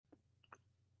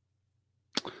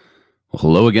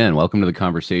Hello again. Welcome to the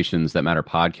Conversations That Matter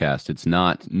podcast. It's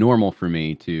not normal for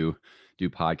me to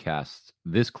do podcasts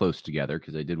this close together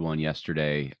because I did one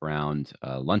yesterday around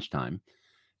lunchtime.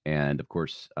 And of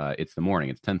course, it's the morning.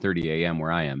 It's 10:30 a.m.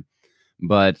 where I am.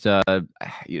 But,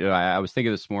 I was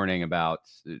thinking this morning about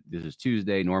this is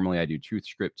Tuesday. Normally, I do Truth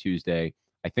Script Tuesday.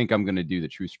 I think I'm going to do the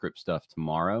Truth Script stuff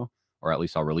tomorrow, or at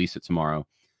least I'll release it tomorrow.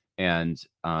 And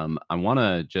I want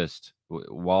to just,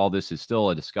 while this is still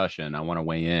a discussion, I want to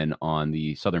weigh in on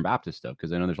the Southern Baptist stuff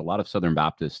because I know there's a lot of Southern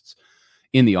Baptists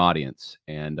in the audience.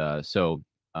 And so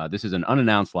this is an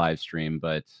unannounced live stream,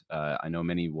 but I know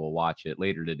many will watch it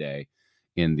later today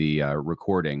in the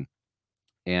recording.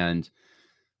 And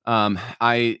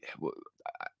I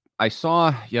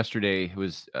saw yesterday, it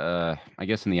was, I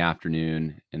guess, in the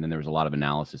afternoon, and then there was a lot of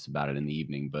analysis about it in the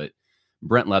evening. But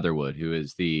Brent Leatherwood, who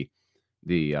is the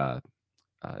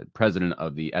president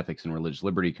of the Ethics and Religious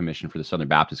Liberty Commission for the Southern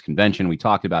Baptist Convention. We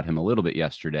talked about him a little bit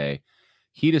yesterday.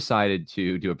 He decided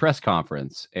to do a press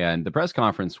conference, and the press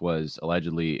conference was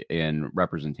allegedly in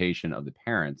representation of the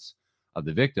parents of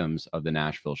the victims of the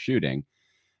Nashville shooting.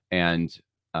 And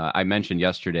I mentioned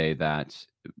yesterday that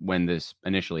when this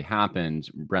initially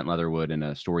happened, Brent Leatherwood, in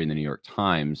a story in the New York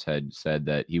Times, had said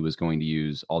that he was going to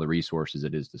use all the resources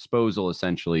at his disposal,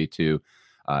 essentially to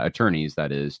attorneys,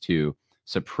 that is, to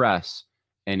suppress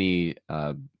any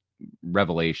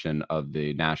revelation of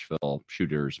the Nashville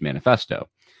shooters manifesto.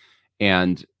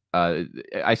 And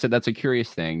I said that's a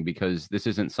curious thing because this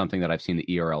isn't something that I've seen the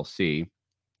ERLC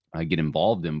get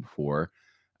involved in before,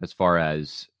 as far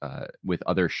as with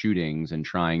other shootings and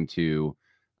trying to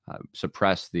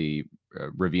suppress the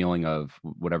revealing of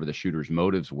whatever the shooter's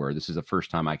motives were. This is the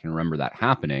first time I can remember that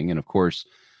happening. And of course,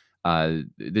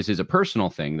 this is a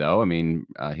personal thing, though. I mean,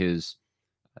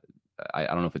 I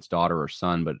don't know if it's daughter or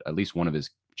son, but at least one of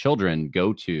his children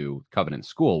go to Covenant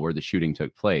School where the shooting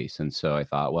took place. And so I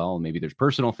thought, well, maybe there's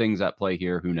personal things at play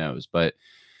here. Who knows? But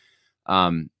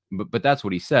that's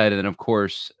what he said. And then, of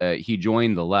course, he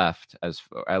joined the left,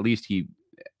 at least he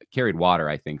carried water,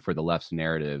 I think, for the left's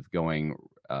narrative, going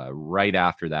right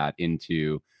after that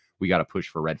into, we got to push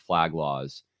for red flag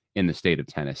laws in the state of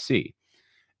Tennessee.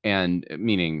 And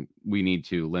meaning we need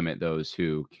to limit those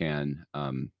who can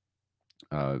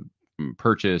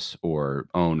purchase or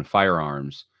own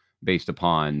firearms based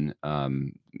upon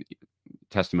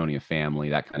testimony of family,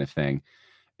 that kind of thing.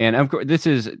 And of course, this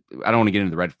is, I don't want to get into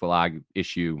the red flag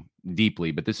issue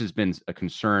deeply, but this has been a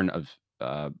concern of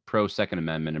pro Second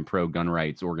Amendment and pro gun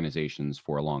rights organizations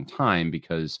for a long time,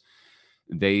 because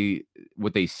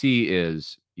what they see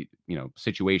is,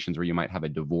 situations where you might have a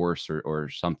divorce or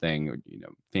something, or,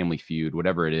 family feud,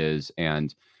 whatever it is.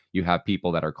 And you have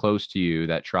people that are close to you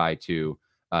that try to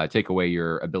take away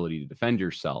your ability to defend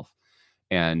yourself.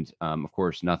 And of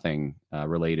course, nothing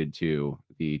related to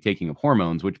the taking of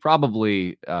hormones, which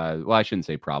probably, well, I shouldn't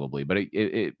say probably, but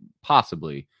it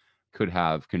possibly could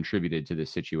have contributed to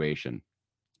this situation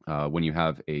when you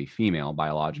have a female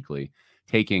biologically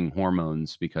taking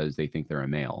hormones because they think they're a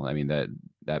male. I mean,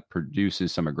 that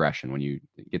produces some aggression when you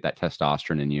get that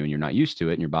testosterone in you and you're not used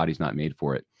to it and your body's not made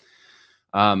for it.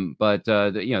 But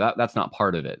that's not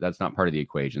part of it. That's not part of the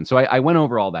equation. So I went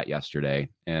over all that yesterday,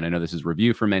 and I know this is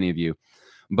review for many of you,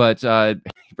 but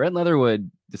Brent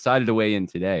Leatherwood decided to weigh in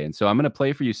today. And so I'm going to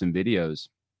play for you some videos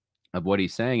of what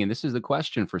he's saying. And this is the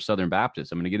question for Southern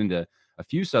Baptists. I'm going to get into a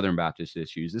few Southern Baptist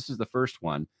issues. This is the first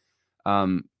one.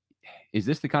 Is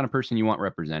this the kind of person you want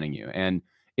representing you? And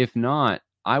if not,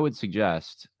 I would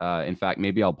suggest, in fact,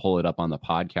 maybe I'll pull it up on the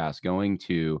podcast, going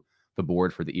to the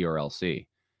board for the ERLC,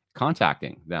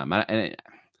 contacting them. And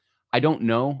I don't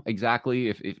know exactly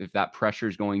if that pressure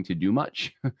is going to do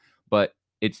much, but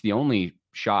it's the only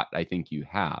shot I think you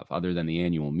have, other than the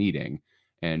annual meeting,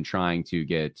 and trying to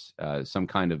get some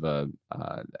kind of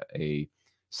a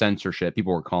censorship.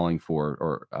 People were calling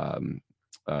for, or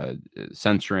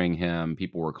censoring him.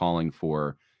 People were calling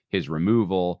for his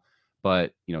removal.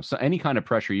 But, so any kind of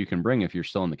pressure you can bring if you're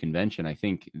still in the convention, I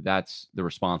think that's the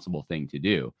responsible thing to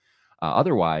do.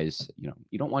 Otherwise,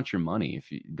 you don't want your money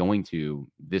if you're going to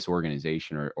this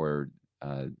organization or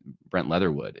Brent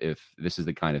Leatherwood, if this is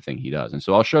the kind of thing he does. And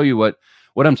so I'll show you what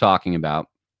I'm talking about.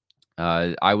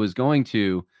 I was going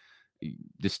to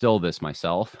distill this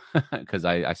myself because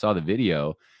I saw the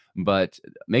video, but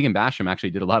Megan Basham actually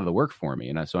did a lot of the work for me.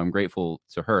 And so I'm grateful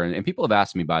to her. And people have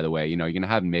asked me, by the way, you're going to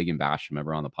have Megan Basham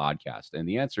ever on the podcast? And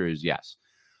the answer is yes,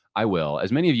 I will.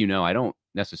 As many of you know, I don't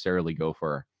necessarily go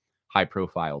for high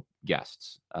profile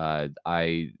guests.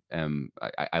 I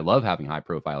love having high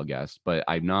profile guests, but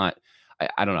I'm not,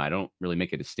 I don't know. I don't really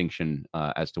make a distinction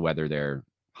as to whether they're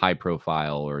high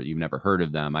profile or you've never heard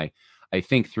of them. I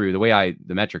think through the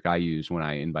metric I use when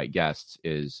I invite guests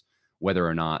is whether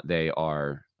or not they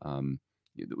are,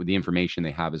 the information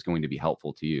they have is going to be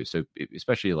helpful to you. So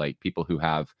especially like people who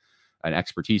have an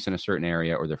expertise in a certain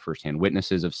area, or they're firsthand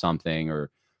witnesses of something,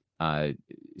 or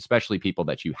especially people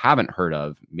that you haven't heard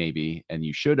of maybe, and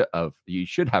you should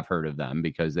have heard of them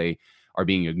because they are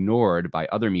being ignored by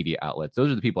other media outlets.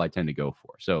 Those are the people I tend to go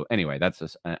for. So anyway,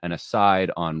 that's an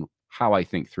aside on how I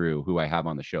think through who I have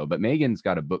on the show. But Megan's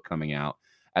got a book coming out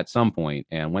at some point,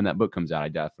 and when that book comes out, I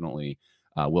definitely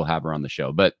will have her on the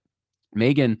show. But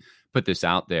Megan put this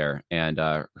out there, and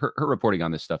her reporting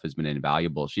on this stuff has been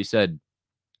invaluable. She said,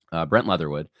 Brent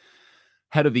Leatherwood,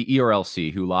 head of the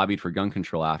ERLC, who lobbied for gun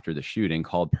control after the shooting,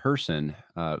 called the person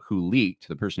who leaked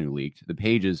the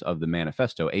pages of the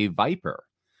manifesto a viper.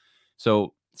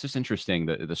 So it's just interesting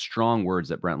the strong words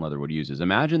that Brent Leatherwood uses.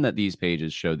 Imagine that these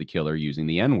pages showed the killer using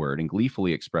the N-word and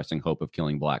gleefully expressing hope of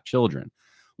killing Black children.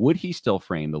 Would he still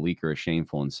frame the leaker as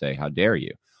shameful and say, "How dare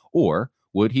you?" Or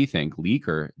would he think the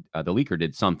leaker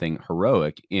did something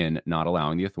heroic in not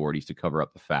allowing the authorities to cover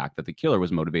up the fact that the killer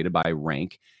was motivated by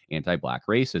rank anti-Black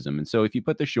racism? And so if you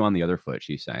put the shoe on the other foot,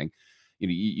 she's saying,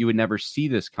 you would never see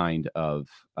this kind of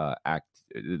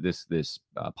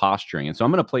posturing. And so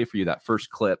I'm going to play for you that first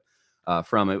clip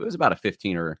from, it was about a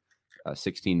 15 or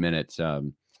 16 minute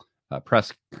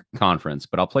press conference,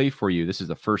 but I'll play for you. This is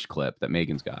the first clip that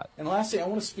Megan's got. And lastly, I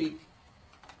want to speak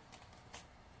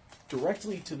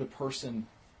directly to the person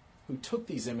who took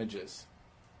these images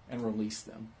and released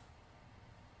them.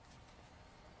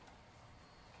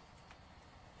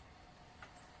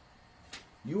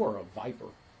 You are a viper.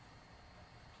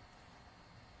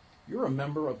 You're a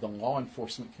member of the law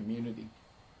enforcement community.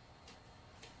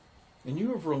 And you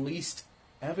have released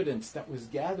evidence that was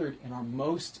gathered in our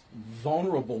most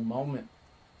vulnerable moment.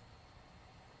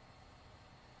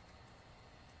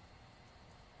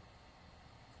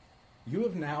 You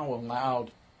have now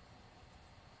allowed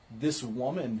this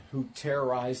woman who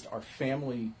terrorized our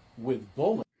family with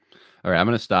bullying. All right, I'm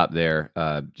going to stop there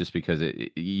just because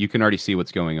you can already see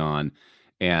what's going on.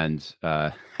 And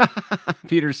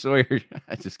Peter Sawyer,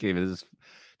 I just gave it this. If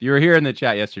you were here in the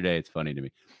chat yesterday, it's funny to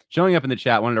me. Showing up in the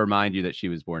chat, wanted to remind you that she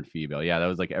was born female. Yeah, that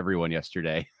was like everyone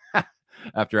yesterday.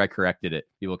 After I corrected it,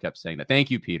 people kept saying that. Thank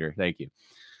you, Peter. Thank you.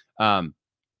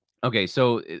 Okay,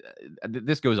 so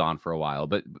this goes on for a while,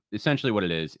 but essentially what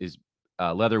it is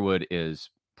Leatherwood is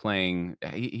playing.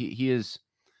 He is.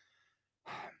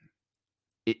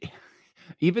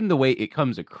 Even the way it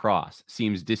comes across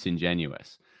seems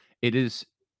disingenuous. It is.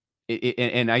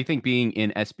 And I think being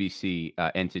in SBC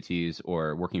entities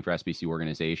or working for SBC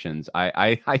organizations,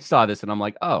 I saw this and I'm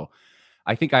like, oh,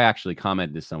 I think I actually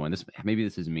commented to someone. Maybe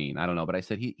this is mean. I don't know, but I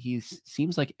said he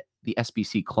seems like the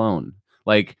SBC clone,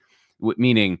 like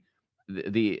meaning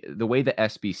the way the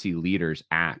SBC leaders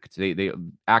act. They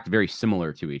act very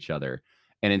similar to each other,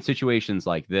 and in situations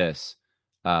like this,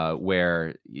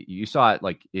 where you saw it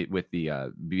with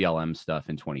the BLM stuff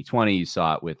in 2020, you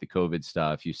saw it with the COVID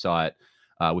stuff, you saw it.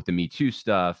 With the Me Too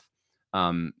stuff,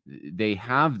 they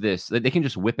have this, they can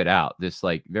just whip it out, this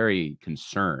like very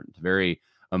concerned, very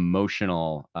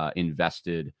emotional,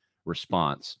 invested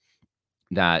response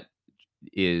that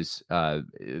is,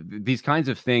 these kinds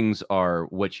of things are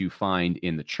what you find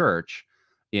in the church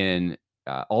in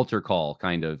altar call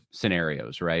kind of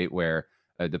scenarios, right? Where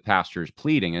the pastor's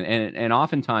pleading and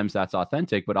oftentimes that's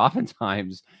authentic, but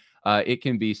oftentimes it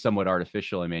can be somewhat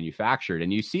artificial and manufactured.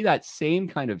 And you see that same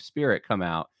kind of spirit come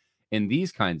out in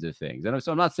these kinds of things. And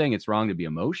so I'm not saying it's wrong to be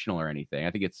emotional or anything. I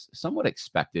think it's somewhat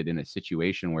expected in a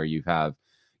situation where you have,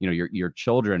 your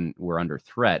children were under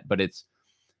threat, but it's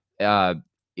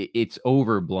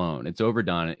overblown. It's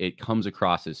overdone. It comes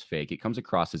across as fake. It comes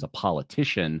across as a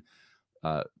politician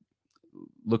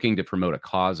looking to promote a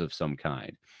cause of some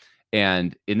kind.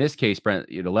 And in this case,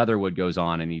 Brent, Leatherwood goes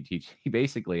on and he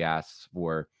basically asks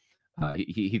for,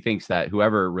 he thinks that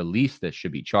whoever released this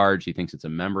should be charged. He thinks it's a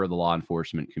member of the law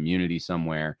enforcement community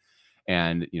somewhere.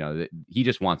 And, he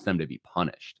just wants them to be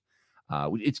punished.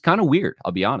 It's kind of weird.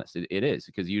 I'll be honest. It is,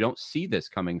 because you don't see this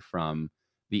coming from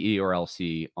the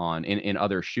ERLC in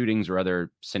other shootings or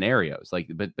other scenarios.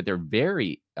 But they're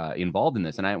very involved in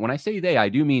this. And when I say they, I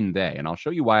do mean they. And I'll show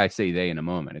you why I say they in a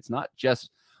moment. It's not just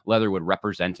Leatherwood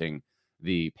representing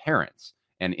the parents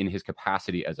and in his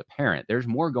capacity as a parent. There's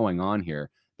more going on here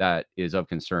that is of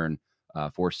concern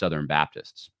for Southern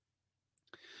Baptists.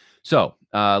 So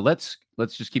let's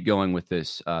just keep going with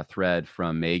this thread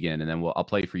from Megan, and then I'll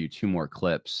play for you two more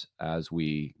clips as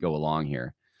we go along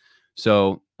here.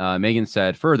 So Megan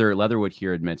said, further, Leatherwood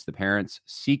here admits the parents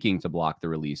seeking to block the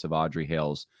release of Audrey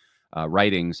Hale's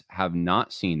writings have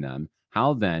not seen them,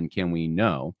 how then can we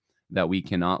know that we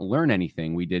cannot learn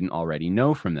anything we didn't already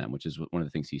know from them, which is one of the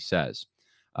things he says.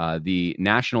 The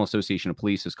National Association of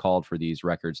Police has called for these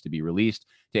records to be released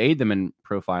to aid them in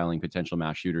profiling potential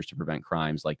mass shooters to prevent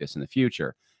crimes like this in the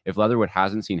future. If Leatherwood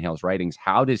hasn't seen Hale's writings,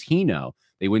 how does he know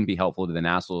they wouldn't be helpful to the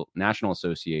National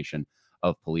Association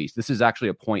of Police? This is actually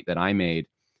a point that I made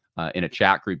in a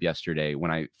chat group yesterday.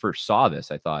 When I first saw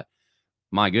this, I thought,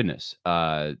 my goodness,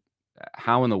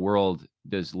 how in the world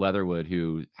does Leatherwood,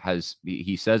 who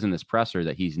he says in this presser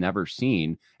that he's never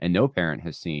seen and no parent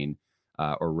has seen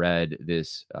or read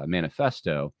this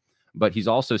manifesto, but he's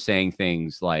also saying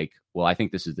things like, well, I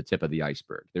think this is the tip of the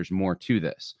iceberg. There's more to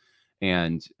this.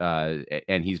 And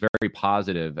he's very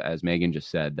positive, as Megan just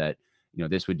said, that,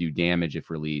 this would do damage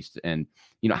if released. And,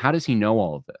 how does he know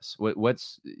all of this?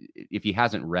 What's if he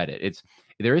hasn't read it?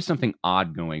 There is something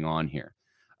odd going on here.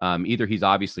 Either he's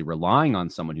obviously relying on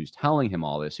someone who's telling him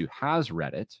all this, who has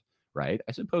read it, right?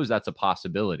 I suppose that's a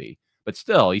possibility, but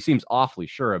still, he seems awfully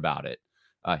sure about it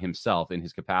himself in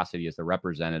his capacity as the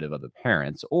representative of the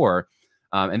parents. Or,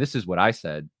 and this is what I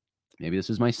said, maybe this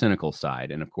is my cynical side.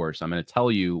 And of course, I'm going to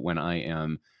tell you when I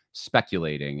am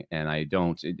speculating, and I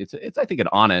don't, it's I think an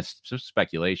honest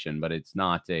speculation, but it's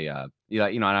not I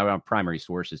don't have primary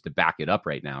sources to back it up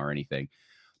right now or anything,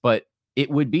 but it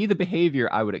would be the behavior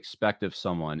I would expect of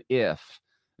someone if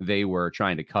they were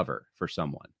trying to cover for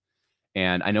someone.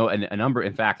 And I know a number,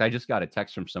 in fact, I just got a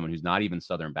text from someone who's not even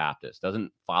Southern Baptist,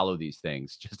 doesn't follow these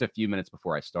things, just a few minutes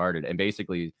before I started, and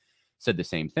basically said the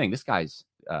same thing. This guy's,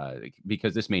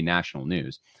 because this made national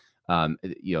news,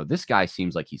 this guy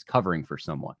seems like he's covering for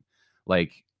someone.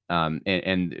 Like,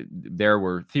 and there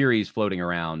were theories floating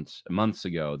around months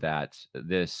ago that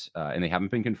this, and they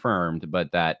haven't been confirmed, but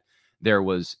that there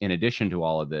was, in addition to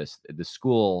all of this, the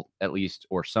school, at least,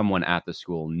 or someone at the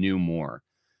school knew more.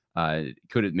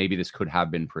 Maybe this could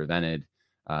have been prevented.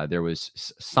 There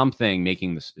was something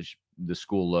making the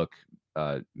school look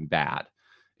bad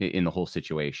in the whole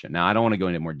situation. Now, I don't want to go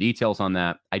into more details on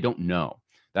that. I don't know.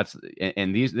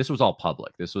 This was all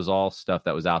public. This was all stuff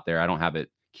that was out there. I don't have it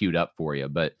queued up for you,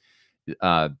 but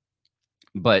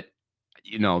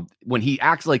when he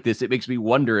acts like this, it makes me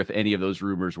wonder if any of those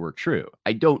rumors were true.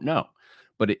 I don't know,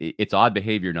 but it's odd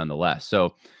behavior nonetheless.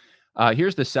 So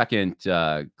here's the second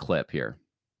clip here.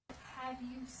 Have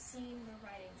you seen the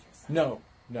writings yourself?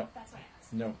 No. That's what I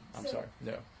asked. No, I'm sorry.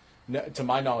 No. To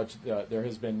my knowledge, there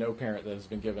has been no parent that has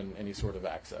been given any sort of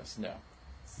access. No.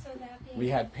 So we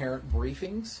had parent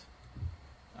briefings,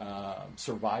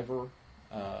 survivor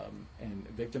and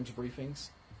victims briefings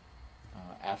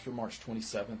after March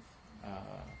 27th,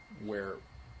 where,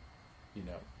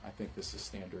 I think this is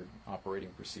standard operating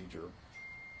procedure.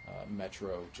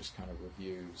 Metro just kind of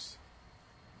reviews.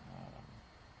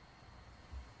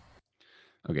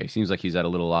 Okay, seems like he's at a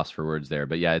little loss for words there.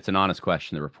 But yeah, it's an honest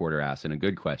question the reporter asked, and a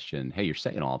good question. Hey, you're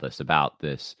saying all this about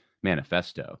this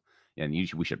manifesto, and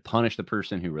we should punish the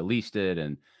person who released it,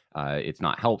 and it's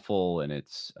not helpful, and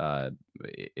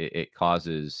it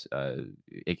causes,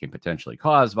 it can potentially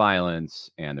cause violence,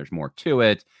 and there's more to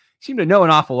it. You seem to know an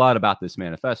awful lot about this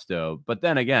manifesto, but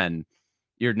then again,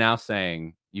 you're now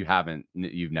saying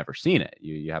you've never seen it,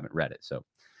 you haven't read it. So,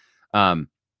 all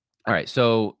right,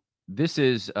 so this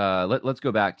is let's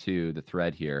go back to the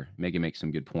thread here. Megan makes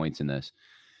some good points in this.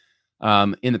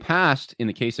 In the past, in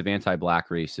the case of anti-Black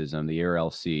racism, the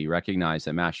ERLC recognized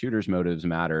that mass shooters' motives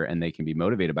matter and they can be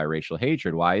motivated by racial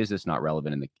hatred. Why is this not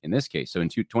relevant in this case? So in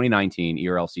 2019,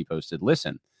 ERLC posted,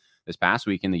 listen, this past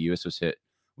weekend, the U.S. was hit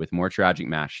with more tragic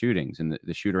mass shootings, and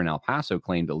the shooter in El Paso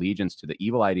claimed allegiance to the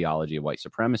evil ideology of white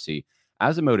supremacy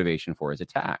as a motivation for his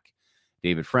attack.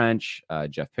 David French,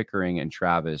 Jeff Pickering, and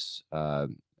Travis,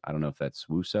 I don't know if that's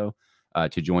Wuso,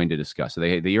 to join to discuss. So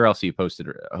the ERLC hosted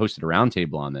a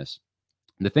roundtable on this.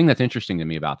 The thing that's interesting to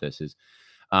me about this is,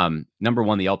 number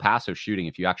one, the El Paso shooting,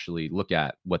 if you actually look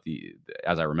at what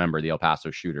as I remember, the El Paso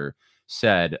shooter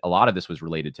said, a lot of this was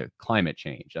related to climate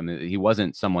change. I mean, he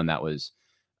wasn't someone that was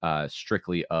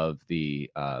strictly of the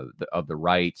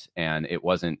right, and it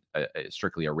wasn't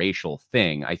strictly a racial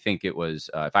thing. I think it was,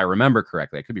 if I remember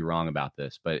correctly, I could be wrong about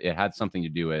this, but it had something to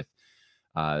do with,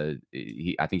 I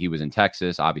think he was in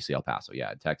Texas, obviously El Paso,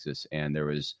 Texas, and there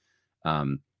was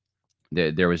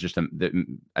just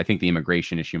I think the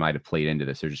immigration issue might have played into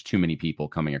this. There's just too many people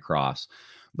coming across.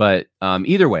 But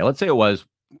either way, let's say it was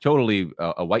totally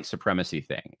a white supremacy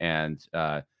thing, and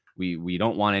we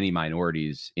don't want any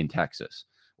minorities in Texas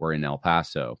or in El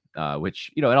Paso, which,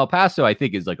 in El Paso, I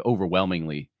think is like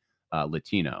overwhelmingly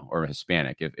Latino or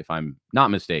Hispanic, if I'm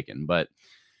not mistaken. But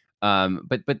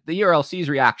the ERLC's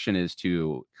reaction is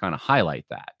to kind of highlight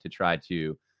that, to try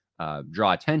to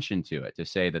draw attention to it, to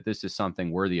say that this is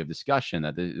something worthy of discussion,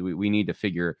 that we need to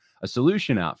figure a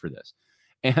solution out for this.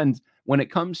 And when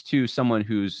it comes to someone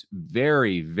who's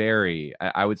very, very,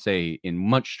 I would say in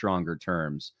much stronger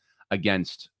terms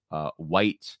against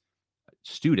white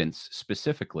students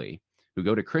specifically who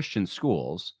go to Christian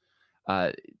schools,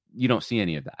 you don't see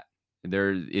any of that.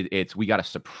 It's we got to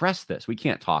suppress this. We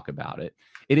can't talk about it.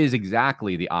 It is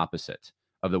exactly the opposite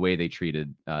of the way they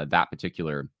treated that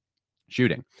particular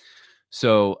shooting.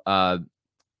 So,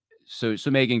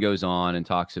 so Megan goes on and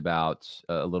talks about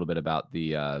a little bit about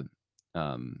the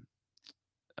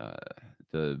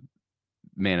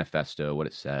manifesto, what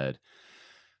it said,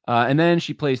 and then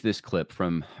she plays this clip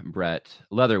from Brett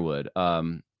Leatherwood.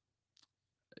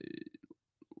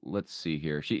 Let's see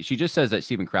here. She just says that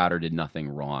Steven Crowder did nothing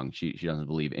wrong. She doesn't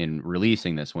believe in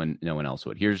releasing this when no one else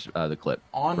would. Here's the clip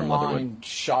from Leatherwood. Online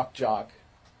shock jock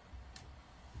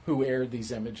who aired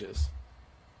these images.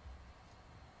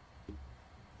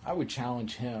 I would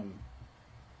challenge him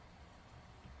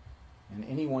and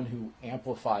anyone who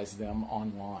amplifies them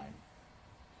online.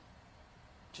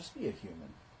 Just be a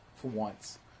human for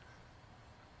once.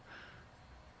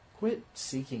 Quit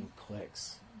seeking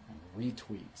clicks and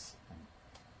retweets and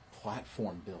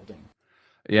platform building.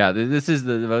 Yeah, this is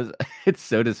the most. It's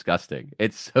so disgusting.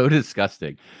 It's so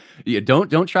disgusting. Yeah,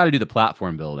 don't try to do the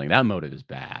platform building. That motive is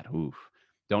bad. Oof.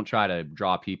 Don't try to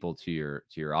draw people to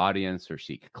your audience or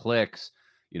seek clicks.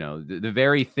 You know, the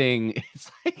very thing. It's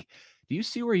like, do you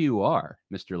see where you are,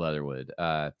 Mr. Leatherwood?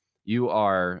 You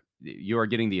are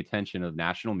getting the attention of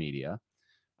national media,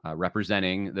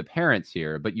 representing the parents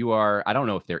here. But you are. I don't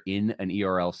know if they're in an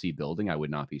ERLC building. I would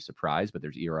not be surprised. But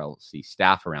there's ERLC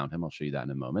staff around him. I'll show you that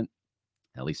in a moment.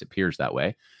 At least it appears that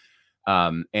way.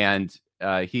 And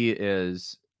he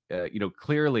is,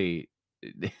 clearly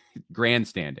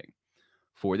grandstanding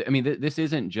for I mean, this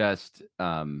isn't just.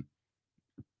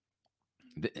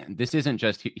 This isn't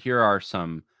just. Here are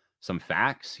some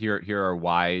facts. Here are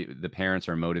why the parents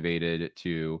are motivated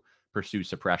to pursue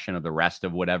suppression of the rest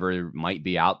of whatever might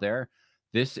be out there.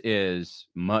 This is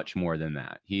much more than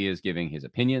that. He is giving his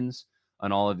opinions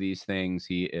on all of these things.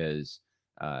 He is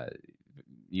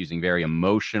using very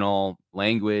emotional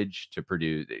language to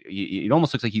produce. It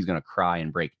almost looks like he's going to cry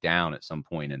and break down at some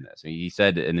point in this. I mean, he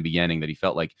said in the beginning that he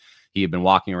felt like he had been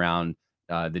walking around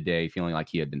the day feeling like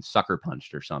he had been sucker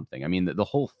punched or something. I mean, the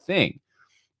whole thing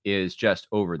is just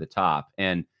over the top.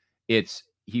 And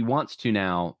he wants to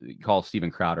now call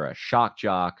Steven Crowder a shock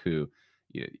jock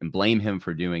and blame him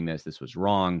for doing this. This was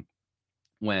wrong.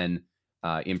 When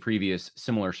in previous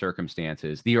similar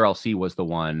circumstances, the ERLC was the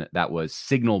one that was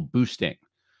signal boosting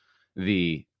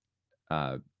the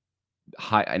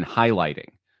highlighting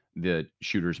the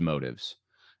shooter's motives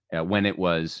when it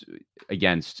was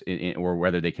against, or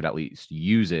whether they could at least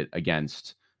use it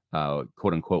against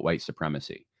quote unquote white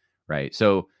supremacy, right?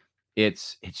 So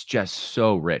it's just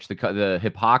so rich. The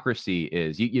hypocrisy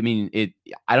is, you mean it?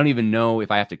 I don't even know if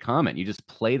I have to comment. You just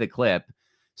play the clip,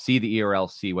 see the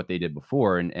ERLC, what they did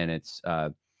before, and it's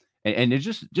and it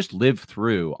just live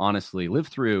through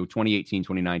 2018,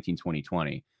 2019,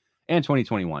 2020, and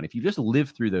 2021. If you just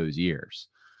live through those years,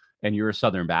 and you're a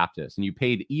Southern Baptist, and you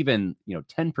paid even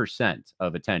 10%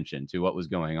 of attention to what was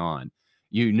going on,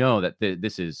 you know that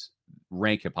this is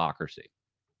rank hypocrisy.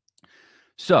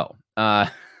 So,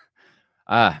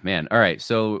 man, all right.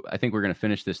 So I think we're gonna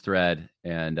finish this thread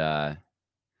and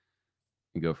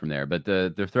go from there. But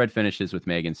the thread finishes with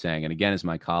Megan saying, and again, as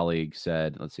my colleague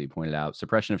said, pointed out,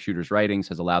 suppression of shooters' writings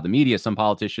has allowed the media, some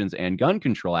politicians, and gun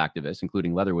control activists,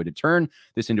 including Leatherwood, to turn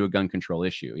this into a gun control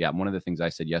issue. Yeah, one of the things I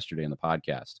said yesterday on the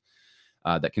podcast,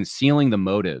 that concealing the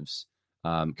motives,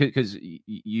 because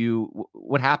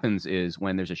what happens is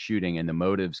when there's a shooting and the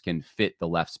motives can fit the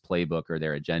left's playbook or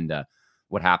their agenda,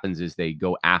 what happens is they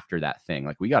go after that thing.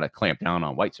 Like, we got to clamp down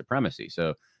on white supremacy.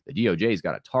 So the DOJ's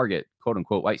got to target quote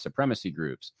unquote white supremacy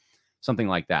groups, something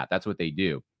like that. That's what they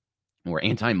do, or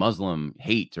anti-Muslim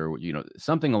hate, or,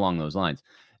 something along those lines.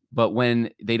 But when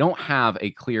they don't have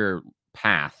a clear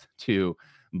path to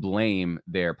blame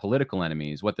their political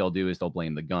enemies, what they'll do is they'll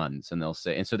blame the guns, and they'll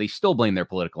say, and so they still blame their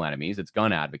political enemies. It's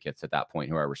gun advocates at that point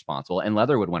who are responsible. And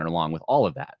Leatherwood went along with all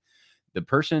of that. The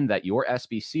person that your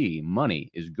SBC money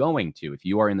is going to, if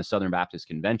you are in the Southern Baptist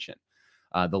Convention,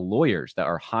 the lawyers that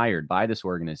are hired by this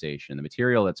organization, the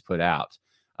material that's put out,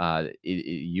 I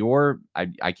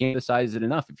can't emphasize it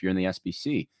enough. If you're in the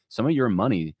SBC, some of your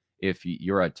money, if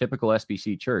you're a typical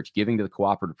SBC church giving to the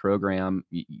cooperative program,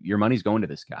 your money's going to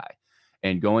this guy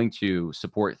and going to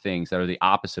support things that are the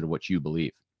opposite of what you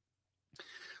believe.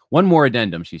 One more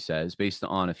addendum, she says, based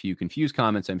on a few confused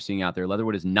comments I'm seeing out there.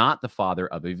 Leatherwood is not the father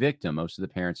of a victim. Most of the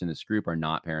parents in this group are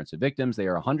not parents of victims. They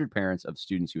are 100 parents of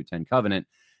students who attend Covenant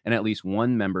and at least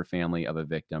one member family of a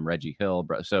victim, Reggie Hill.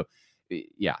 So,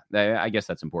 yeah, I guess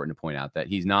that's important to point out that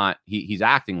he's not, he's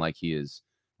acting like he is,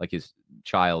 like his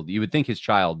child. You would think his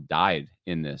child died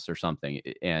in this or something.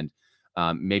 And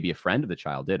maybe a friend of the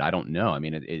child did. I don't know. I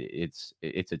mean, it's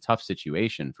a tough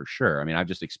situation for sure. I mean, I've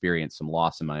just experienced some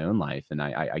loss in my own life, and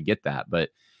I get that. But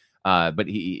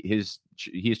his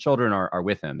children are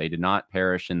with him. They did not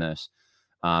perish in this.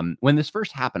 When this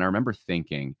first happened, I remember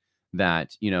thinking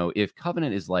that, if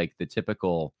Covenant is like the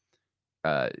typical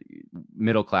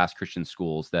middle class Christian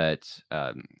schools that,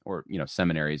 or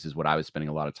seminaries is what I was spending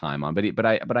a lot of time on.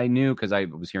 But I knew, because I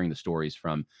was hearing the stories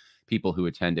from people who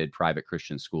attended private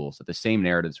Christian schools, that the same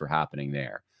narratives were happening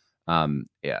there.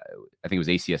 Yeah, I think it was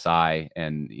ACSI,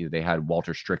 and they had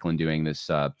Walter Strickland doing this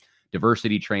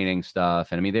diversity training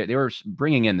stuff, and I mean they were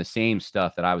bringing in the same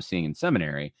stuff that I was seeing in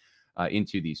seminary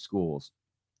into these schools.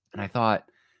 And I thought,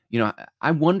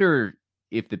 I wonder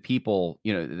if the people,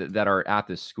 that are at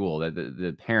this school, that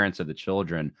the parents of the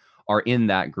children are in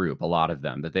that group, a lot of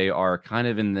them, that they are kind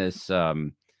of in this,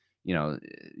 kind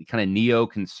of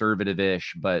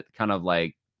neoconservative-ish, but kind of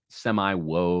like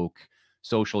semi-woke,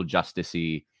 social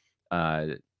justice-y,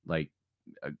 like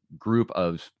a group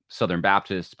of Southern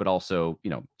Baptists, but also,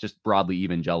 just broadly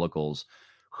evangelicals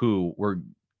who were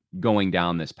going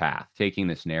down this path, taking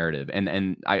this narrative.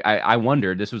 And I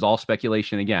wondered, this was all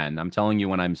speculation again. I'm telling you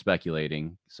when I'm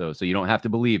speculating, so you don't have to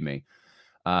believe me.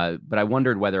 But I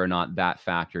wondered whether or not that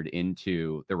factored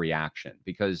into the reaction,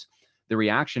 because the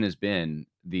reaction has been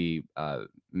the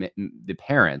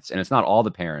parents, and it's not all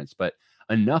the parents, but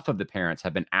enough of the parents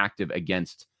have been active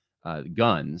against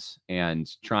guns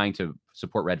and trying to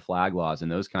support red flag laws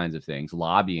and those kinds of things,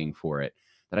 lobbying for it,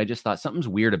 that I just thought something's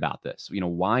weird about this.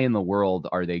 Why in the world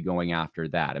are they going after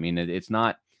that? I mean, it's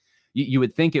not, you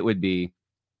would think it would be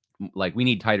like, we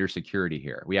need tighter security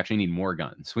here. We actually need more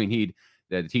guns. We need,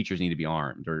 the teachers need to be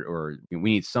armed, or we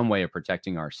need some way of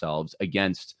protecting ourselves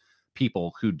against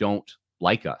people who don't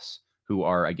like us, who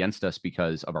are against us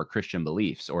because of our Christian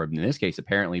beliefs, or in this case,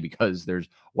 apparently because there's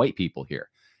white people here.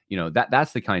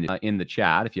 That's the kind of, in the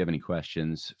chat, if you have any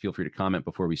questions, feel free to comment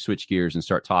before we switch gears and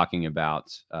start talking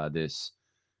about this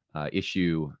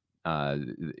issue.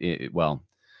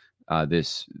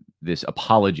 This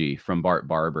apology from Bart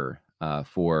Barber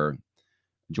for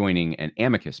joining an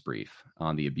amicus brief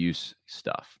on the abuse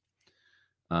stuff.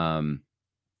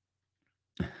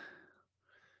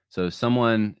 So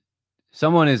someone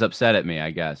is upset at me,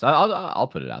 I guess. I'll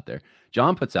put it out there.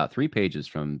 John puts out 3 pages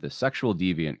from the sexual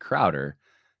deviant Crowder,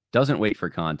 doesn't wait for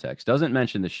context, doesn't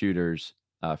mention the shooter's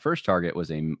first target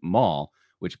was a mall,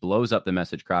 which blows up the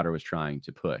message Crowder was trying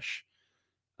to push.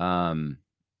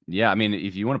 Yeah, I mean,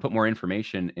 if you want to put more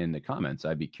information in the comments,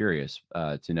 I'd be curious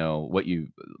to know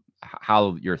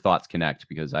how your thoughts connect,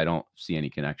 because I don't see any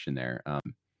connection there.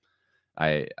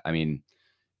 I mean,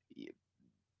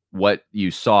 what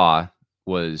you saw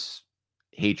was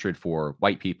hatred for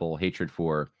white people, hatred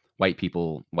for white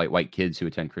people, white kids who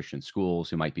attend Christian schools,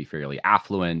 who might be fairly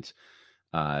affluent.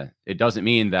 It doesn't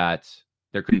mean that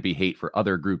there couldn't be hate for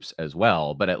other groups as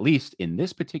well, but at least in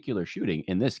this particular shooting,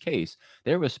 in this case,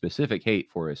 there was specific hate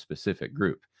for a specific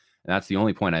group. And that's the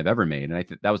only point I've ever made. And I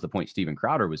think that was the point Steven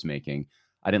Crowder was making.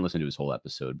 I didn't listen to his whole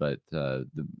episode, but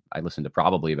I listened to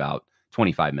probably about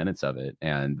 25 minutes of it,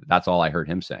 and that's all I heard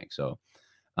him saying. So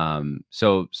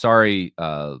sorry,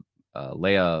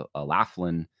 Leah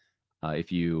Laughlin,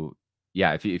 if you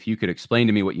could explain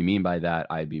to me what you mean by that,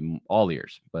 I'd be all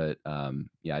ears. But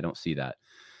yeah, I don't see that.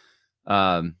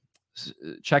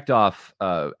 Checked off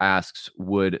asks,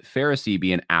 would Pharisee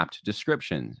be an apt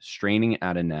description? Straining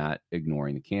at a gnat,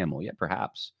 ignoring the camel. Yeah,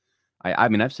 perhaps. I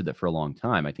mean, I've said that for a long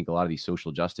time. I think a lot of these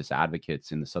social justice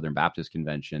advocates in the Southern Baptist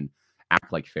Convention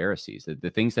act like Pharisees.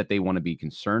 The things that they want to be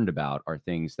concerned about are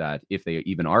things that, if they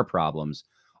even are problems,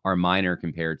 are minor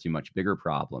compared to much bigger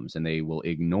problems, and they will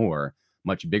ignore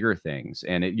much bigger things.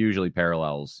 And it usually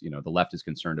parallels, the left is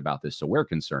concerned about this, so we're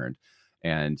concerned.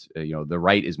 And, the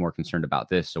right is more concerned about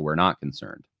this, so we're not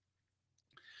concerned.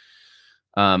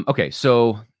 Okay,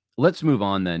 so let's move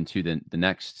on then to the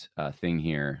next thing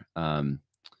here.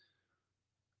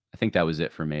 I think that was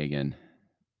it for Megan.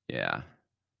 Yeah,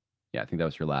 I think that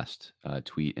was her last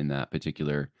tweet in that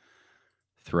particular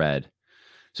thread.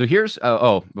 So here's,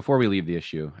 before we leave the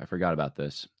issue, I forgot about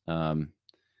this.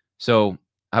 So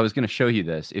I was going to show you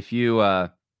this. If you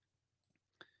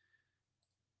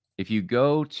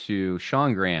go to,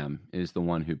 Sean Graham is the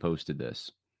one who posted this.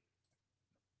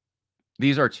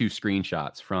 These are 2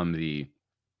 screenshots from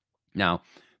now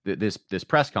this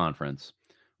press conference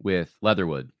with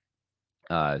Leatherwood.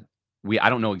 I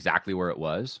don't know exactly where it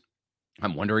was.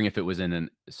 I'm wondering if it was in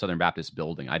a Southern Baptist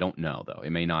building. I don't know, though.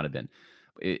 It may not have been.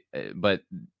 But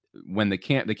when the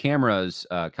cameras,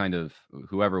 kind of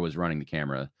whoever was running the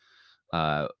camera,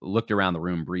 looked around the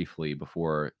room briefly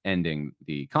before ending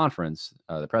the conference,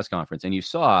 the press conference, and you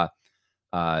saw,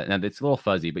 now it's a little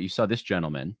fuzzy, but you saw this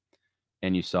gentleman,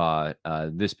 and you saw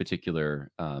this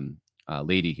particular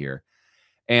lady here.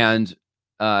 And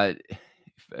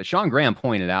Sean Graham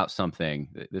pointed out something.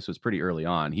 This was pretty early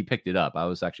on. He picked it up. I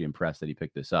was actually impressed that he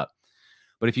picked this up.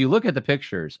 But if you look at the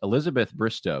pictures, Elizabeth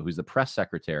Bristow, who's the press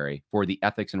secretary for the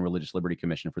Ethics and Religious Liberty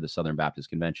Commission for the Southern Baptist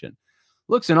Convention,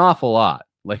 looks an awful lot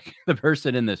like the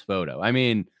person in this photo. I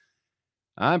mean,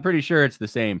 I'm pretty sure it's the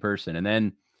same person. And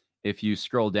then if you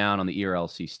scroll down on the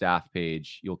ERLC staff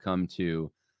page, you'll come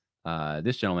to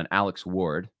this gentleman, Alex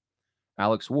Ward.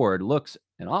 Alex Ward looks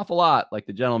an awful lot like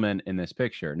the gentleman in this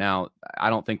picture. Now, I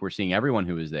don't think we're seeing everyone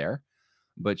who is there,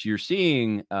 but you're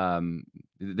seeing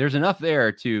there's enough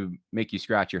there to make you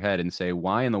scratch your head and say,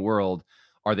 why in the world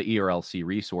are the ERLC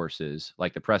resources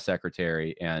like the press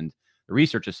secretary and the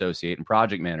research associate and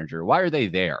project manager, why are they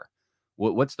there?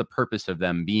 What's the purpose of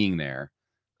them being there?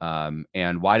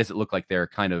 And why does it look like they're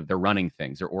running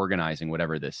things, they're organizing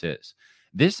whatever this is?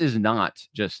 This is not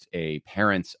just a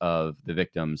parents of the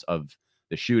victims of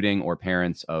the shooting or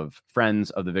parents of friends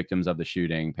of the victims of the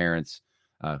shooting, parents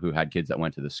who had kids that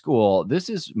went to the school. This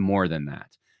is more than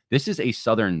that. This is a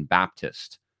Southern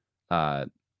Baptist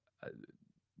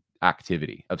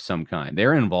activity of some kind.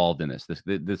 They're involved in this.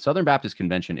 The Southern Baptist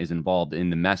Convention is involved in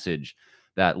the message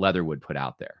that Leatherwood put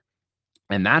out there.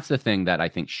 And that's the thing that I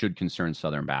think should concern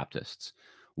Southern Baptists.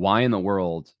 Why in the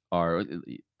world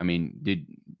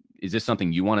is this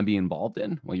something you want to be involved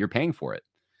in? Well, you're paying for it.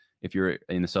 If you're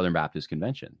in the Southern Baptist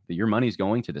Convention, that your money's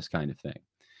going to this kind of thing.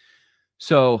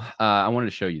 So I wanted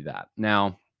to show you that.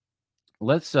 Now,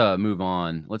 let's move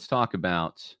on. Let's talk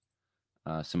about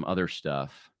some other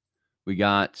stuff. We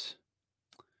got,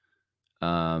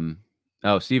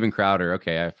 Steven Crowder.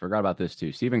 Okay, I forgot about this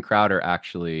too. Steven Crowder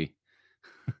actually,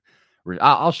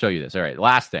 I'll show you this. All right,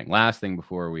 last thing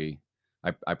before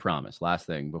I promise, last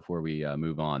thing before we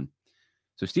move on.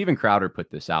 So Steven Crowder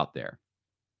put this out there.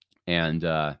 And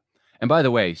by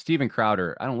the way, Steven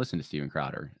Crowder, I don't listen to Steven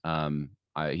Crowder.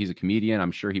 He's a comedian.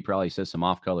 I'm sure he probably says some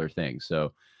off-color things.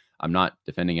 So I'm not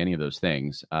defending any of those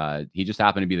things. He just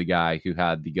happened to be the guy who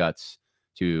had the guts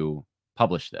to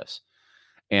publish this.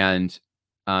 And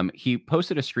he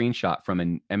posted a screenshot from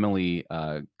an Emily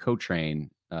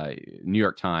Cotrain, New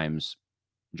York Times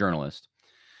journalist.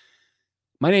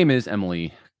 My name is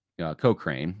Emily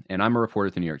Cochrane, and I'm a reporter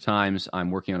at the New York Times. I'm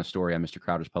working on a story on Mr.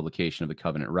 Crowder's publication of the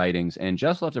Covenant writings, and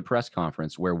just left a press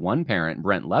conference where one parent,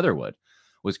 Brent Leatherwood,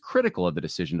 was critical of the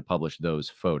decision to publish those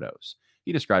photos.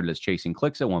 He described it as chasing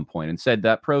clicks at one point and said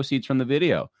that proceeds from the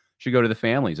video should go to the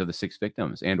families of the 6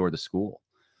 victims and or the school.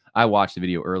 I watched the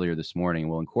video earlier this morning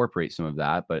and will incorporate some of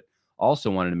that, but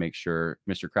also wanted to make sure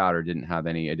Mr. Crowder didn't have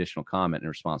any additional comment in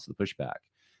response to the pushback.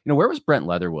 Where was Brent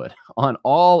Leatherwood on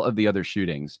all of the other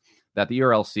shootings that the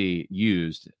ERLC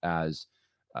used as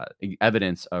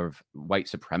evidence of white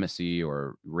supremacy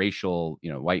or racial,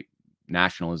 white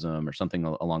nationalism or something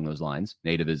along those lines,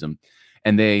 nativism?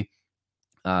 And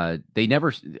I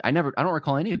don't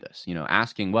recall any of this,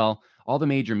 asking, well, all the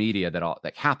major media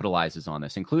that capitalizes on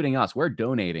this, including us, we're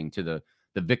donating to the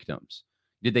victims.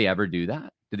 Did they ever do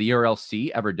that? Did the ERLC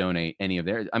ever donate any of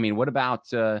their? I mean, what about,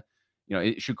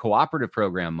 should cooperative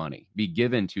program money be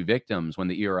given to victims when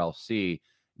the ERLC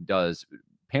does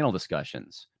panel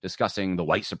discussions discussing the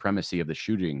white supremacy of the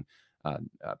shooting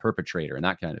perpetrator and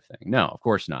that kind of thing? No, of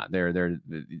course not. They're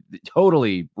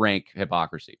totally rank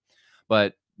hypocrisy.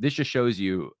 But this just shows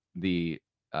you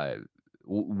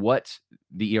what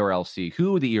the ERLC,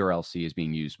 who the ERLC is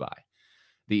being used by.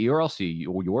 The ERLC,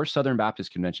 your Southern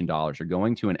Baptist Convention dollars are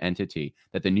going to an entity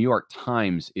that the New York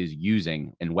Times is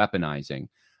using and weaponizing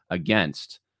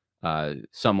against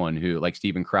someone who, like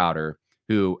Steven Crowder,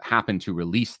 who happened to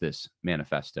release this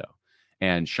manifesto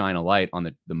and shine a light on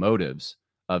the motives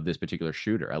of this particular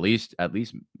shooter, at least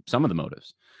some of the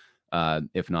motives,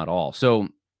 if not all. So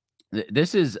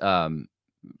this is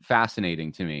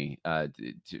fascinating to me.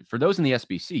 For those in the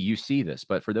SBC, you see this,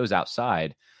 but for those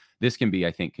outside, this can be,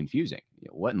 I think, confusing.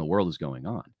 What in the world is going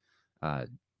on?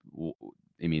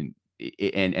 And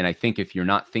I think if you're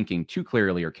not thinking too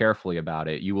clearly or carefully about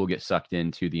it, you will get sucked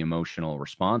into the emotional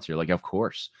response. You're like, of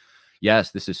course, yes,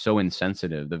 this is so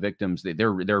insensitive. The victims,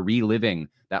 they're reliving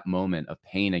that moment of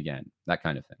pain again, that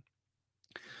kind of thing.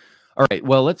 All right.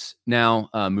 Well, let's now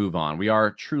move on. We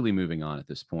are truly moving on at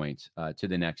this point to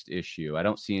the next issue. I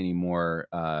don't see any more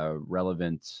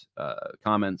relevant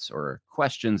comments or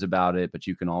questions about it, but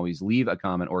you can always leave a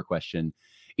comment or question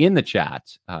in the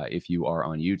chat if you are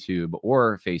on YouTube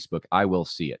or Facebook. I will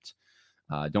see it.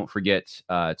 Don't forget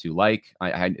to like.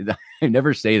 I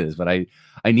never say this, but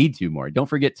I need to more. Don't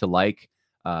forget to like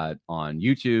on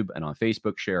YouTube and on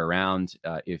Facebook. Share around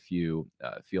if you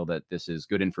feel that this is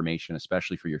good information,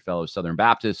 especially for your fellow Southern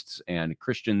Baptists and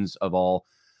Christians of all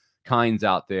kinds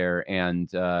out there. And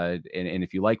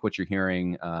if you like what you're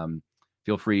hearing,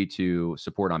 feel free to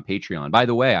support on Patreon. By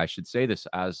the way, I should say this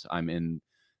as I'm in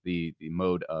the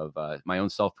mode of my own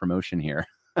self-promotion here.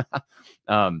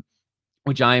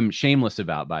 Which I'm shameless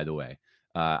about, by the way.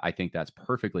 I think that's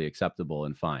perfectly acceptable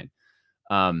and fine.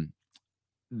 On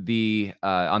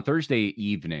Thursday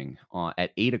evening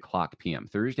at 8:00 p.m.,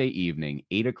 Thursday evening,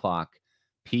 8:00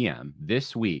 p.m.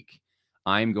 this week,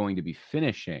 I'm going to be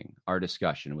finishing our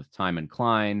discussion with Timon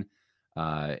Klein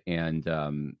and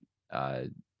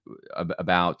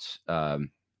about, now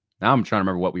I'm trying to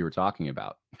remember what we were talking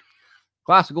about.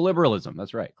 Classical liberalism.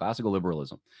 That's right. Classical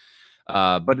liberalism.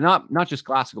 But not just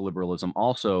classical liberalism,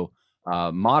 also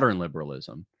modern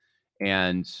liberalism.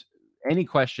 And any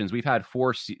questions, we've had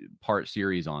 4-part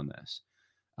series on this.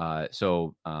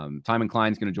 So Timon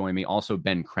Klein's going to join me. Also,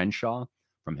 Ben Crenshaw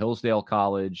from Hillsdale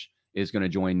College is going to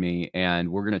join me. And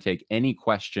we're going to take any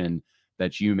question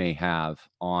that you may have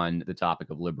on the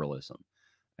topic of liberalism.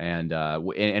 And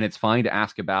it's fine to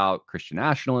ask about Christian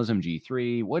nationalism,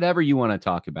 G3, whatever you want to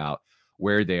talk about.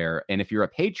 We're there. And if you're a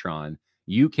patron,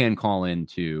 you can call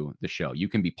into the show. You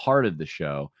can be part of the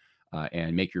show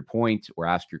and make your point or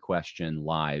ask your question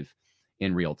live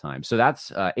in real time. So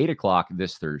that's 8:00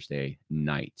 this Thursday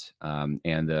night.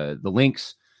 And the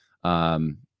links,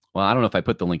 well, I don't know if I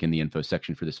put the link in the info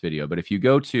section for this video, but if you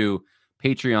go to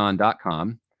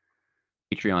patreon.com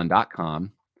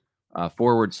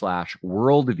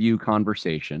 /worldview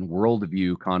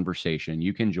conversation,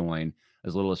 you can join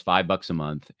as little as $5 a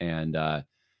month, and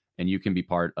you can be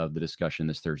part of the discussion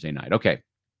this Thursday night. Okay,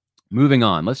 moving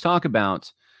on. Let's talk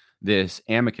about this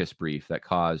Amicus brief that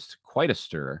caused quite a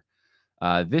stir.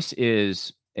 This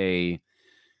is a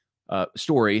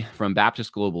story from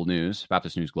Baptist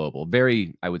News Global,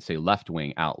 very, I would say,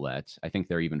 left-wing outlet. I think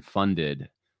they're even funded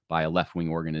by a left-wing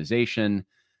organization.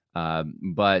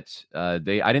 But I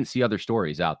didn't see other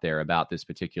stories out there about this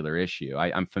particular issue.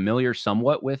 I'm familiar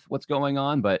somewhat with what's going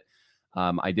on, but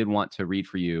I did want to read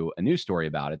for you a news story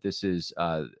about it. This is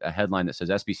a headline that says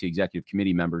SBC Executive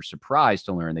Committee members surprised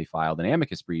to learn they filed an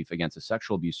amicus brief against a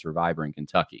sexual abuse survivor in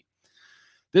Kentucky.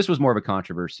 This was more of a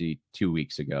controversy 2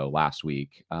 weeks ago, last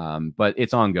week, but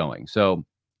it's ongoing. So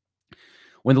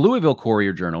when the Louisville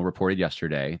Courier-Journal reported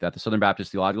yesterday that the Southern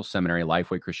Baptist Theological Seminary,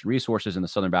 Lifeway Christian Resources, and the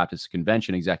Southern Baptist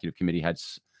Convention Executive Committee had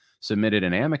submitted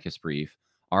an amicus brief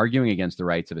arguing against the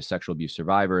rights of a sexual abuse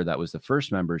survivor, that was the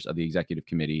first members of the executive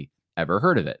committee ever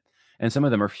heard of it. And some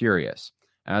of them are furious,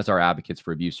 as are advocates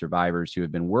for abuse survivors who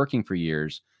have been working for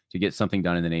years to get something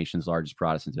done in the nation's largest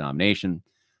Protestant denomination.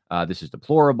 This is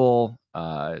deplorable,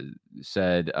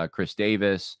 said Chris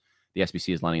Davis. The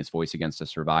SBC is lending its voice against a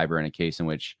survivor in a case in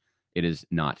which it is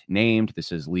not named.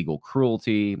 This is legal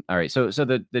cruelty. All right, so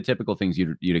the typical things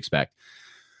you'd expect.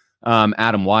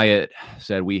 Adam Wyatt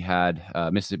said, we had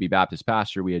Mississippi Baptist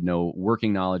pastor. We had no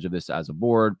working knowledge of this as a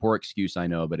board. Poor excuse, I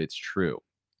know, but it's true.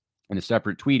 In a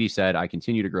separate tweet, he said, I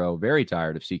continue to grow very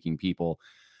tired of seeking people,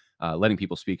 letting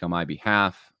people speak on my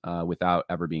behalf without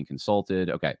ever being consulted.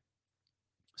 Okay.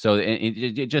 So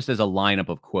it just as a lineup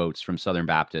of quotes from Southern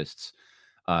Baptists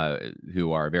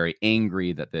who are very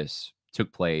angry that this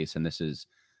took place, and this is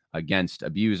against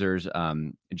abusers.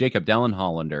 Jacob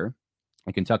Dellenhollander,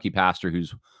 a Kentucky pastor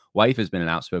whose wife has been an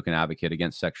outspoken advocate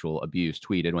against sexual abuse,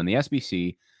 tweeted, when the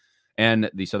SBC and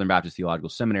the Southern Baptist Theological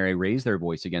Seminary raise their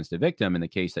voice against a victim in the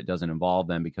case that doesn't involve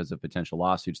them because of potential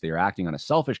lawsuits, they are acting on a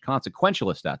selfish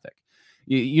consequentialist ethic.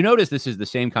 You notice this is the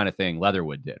same kind of thing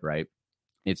Leatherwood did, right?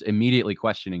 It's immediately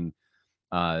questioning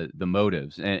the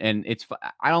motives. And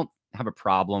I don't have a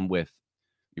problem with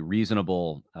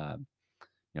reasonable,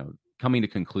 coming to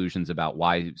conclusions about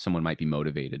why someone might be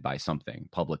motivated by something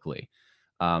publicly.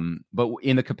 But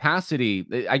in the capacity,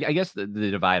 I guess the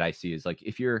divide I see is like,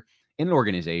 if you're in an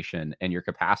organization and your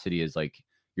capacity is like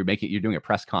you're doing a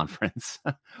press conference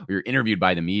or you're interviewed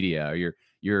by the media, or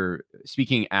you're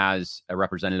speaking as a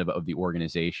representative of the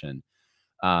organization.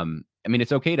 I mean,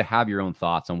 it's okay to have your own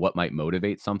thoughts on what might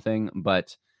motivate something,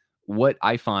 but what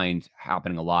I find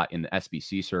happening a lot in the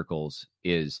SBC circles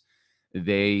is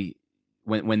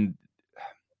when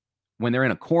they're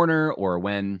in a corner, or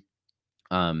when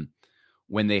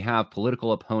when they have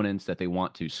political opponents that they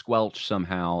want to squelch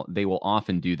somehow, they will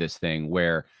often do this thing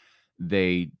where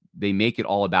they make it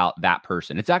all about that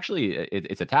person. It's actually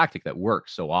it's a tactic that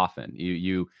works so often.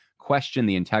 You question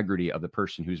the integrity of the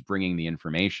person who's bringing the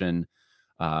information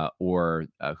or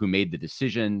who made the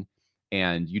decision,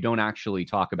 and you don't actually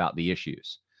talk about the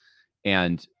issues.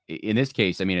 And in this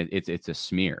case, I mean, it's a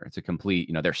smear. It's a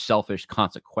complete, they're selfish,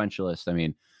 consequentialist. I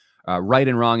mean, right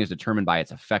and wrong is determined by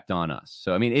its effect on us.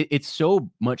 So, I mean, it's so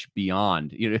much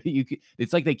beyond,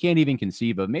 it's like they can't even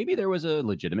conceive of maybe there was a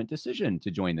legitimate decision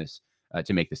to join this,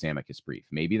 to make this amicus brief.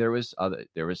 Maybe there was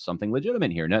something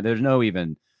legitimate here. No, there's no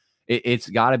even, it's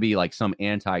got to be like some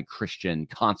anti-Christian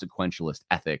consequentialist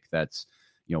ethic that's,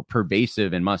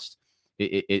 pervasive and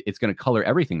it's going to color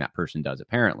everything that person does.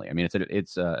 Apparently, I mean,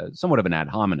 it's somewhat of an ad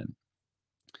hominem.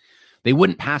 They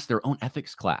wouldn't pass their own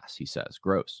ethics class, he says.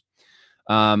 Gross.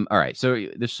 All right. So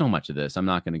there's so much of this. I'm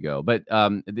not going to go. But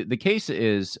the case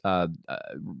is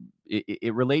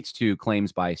it relates to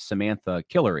claims by Samantha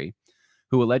Killery,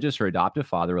 who alleges her adoptive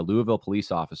father, a Louisville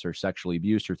police officer, sexually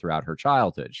abused her throughout her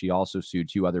childhood. She also sued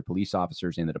 2 other police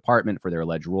officers in the department for their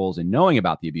alleged roles in knowing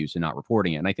about the abuse and not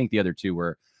reporting it. And I think the other 2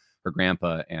 were her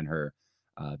grandpa and her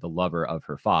the lover of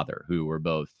her father, who were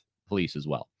both police as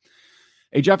well.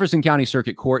 A Jefferson County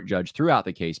Circuit Court judge threw out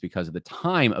the case because of the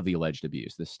time of the alleged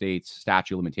abuse. The state's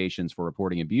statute of limitations for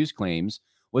reporting abuse claims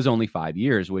was only 5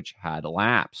 years, which had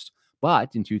elapsed.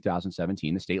 But in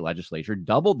 2017, the state legislature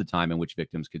doubled the time in which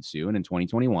victims could sue. And in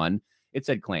 2021, it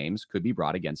said claims could be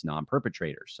brought against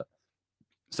non-perpetrators,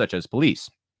 such as police,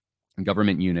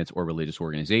 government units, or religious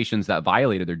organizations that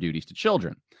violated their duties to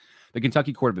children. The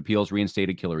Kentucky Court of Appeals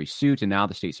reinstated Killery's suit, and now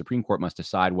the state Supreme Court must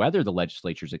decide whether the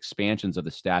legislature's expansions of the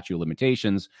statute of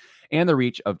limitations and the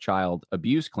reach of child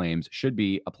abuse claims should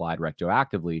be applied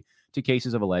retroactively to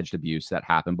cases of alleged abuse that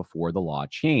happened before the law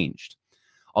changed.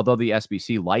 Although the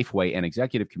SBC, Lifeway, and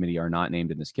Executive Committee are not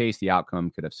named in this case, the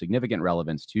outcome could have significant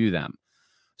relevance to them.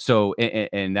 So,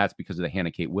 and that's because of the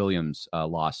Hannah Kate Williams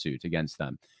lawsuit against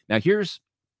them. Now, here's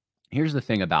the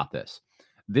thing about this.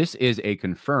 This is a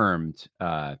confirmed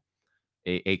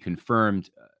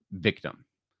victim.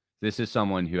 This is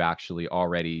someone who actually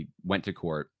already went to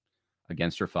court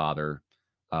against her father.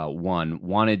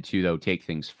 Wanted to, though, take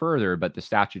things further, but the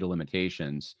statute of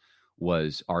limitations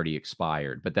was already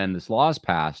expired. But then this law is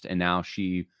passed, and now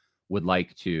she would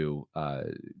like to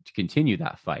continue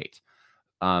that fight.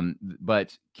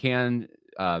 But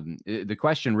the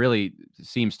question really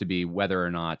seems to be whether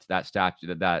or not that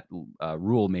statute, that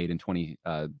rule made in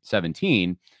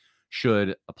 2017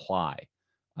 should apply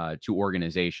to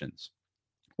organizations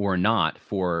or not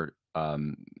for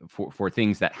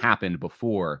things that happened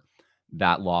before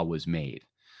that law was made.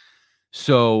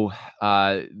 So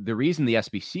the reason the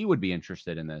SBC would be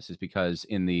interested in this is because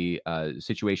in the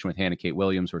situation with Hannah Kate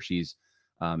Williams, where she's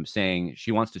saying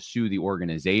she wants to sue the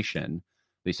organization,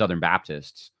 the Southern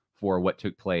Baptists, for what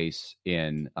took place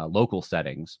in local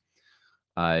settings.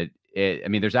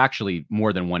 There's actually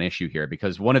more than one issue here,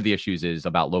 because one of the issues is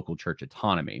about local church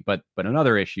autonomy, but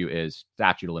another issue is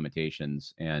statute of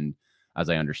limitations, and as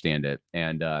I understand it,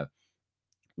 and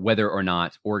whether or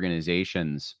not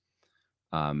organizations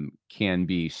can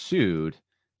be sued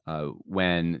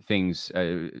when things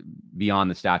beyond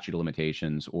the statute of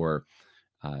limitations or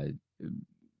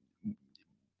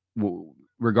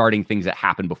regarding things that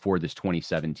happened before this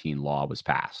 2017 law was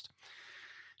passed.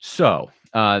 So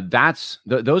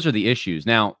those are the issues.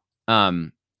 Now, I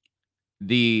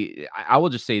will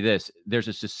just say this: there's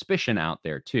a suspicion out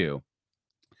there too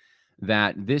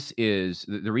that this is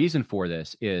the reason for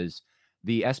this is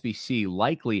the SBC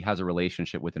likely has a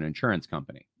relationship with an insurance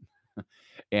company,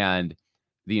 and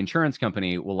the insurance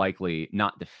company will likely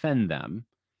not defend them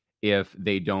if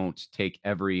they don't take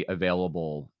every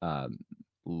available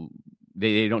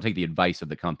they don't take the advice of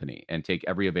the company and take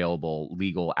every available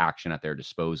legal action at their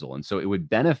disposal. And so it would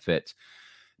benefit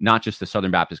not just the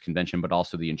Southern Baptist Convention, but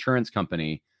also the insurance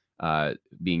company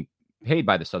being paid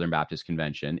by the Southern Baptist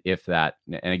Convention. If that,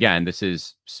 and again, this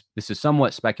is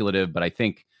somewhat speculative, but I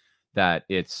think that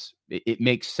it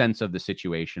makes sense of the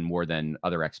situation more than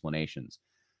other explanations.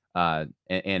 And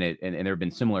there have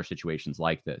been similar situations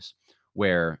like this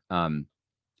where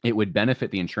it would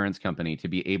benefit the insurance company to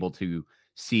be able to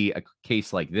see a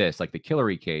case like this, like the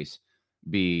Killery case,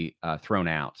 be thrown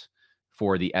out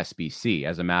for the SBC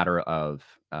as a matter of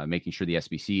making sure the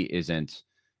SBC isn't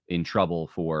in trouble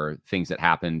for things that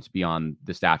happened beyond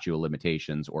the statute of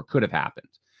limitations or could have happened.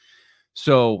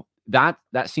 So that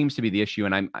seems to be the issue,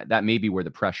 and that may be where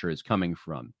the pressure is coming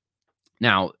from.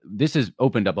 Now, this has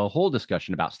opened up a whole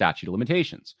discussion about statute of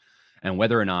limitations and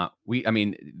whether or not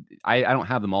I don't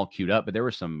have them all queued up, but there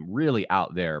were some really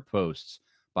out there posts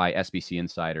by SBC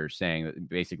insiders saying that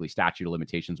basically statute of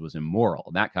limitations was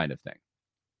immoral, that kind of thing,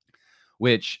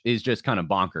 which is just kind of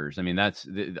bonkers. I mean,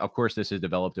 of course, this has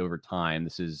developed over time.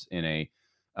 This is in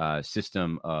a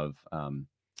system of,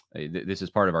 this is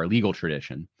part of our legal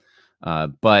tradition,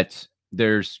 but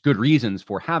there's good reasons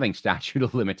for having statute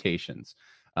of limitations.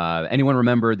 Anyone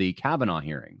remember the Kavanaugh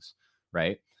hearings,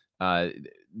 right?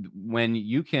 When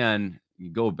you can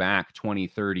go back 20,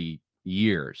 30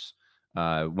 years,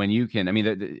 when you can,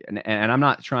 and I'm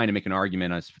not trying to make an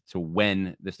argument as to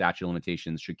when the statute of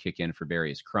limitations should kick in for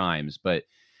various crimes, but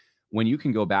when you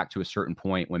can go back to a certain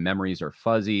point when memories are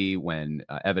fuzzy, when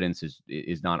evidence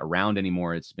is not around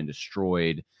anymore, it's been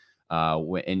destroyed,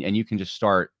 and you can just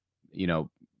start,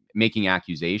 making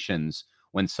accusations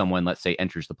when someone, let's say,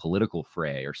 enters the political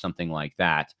fray or something like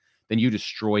that, then you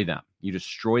destroy them. You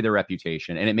destroy their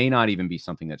reputation, and it may not even be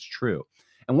something that's true.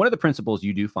 And one of the principles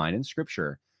you do find in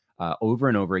Scripture over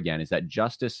and over again is that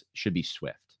justice should be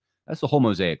swift. That's the whole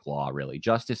Mosaic law, really.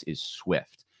 Justice is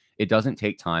swift. It doesn't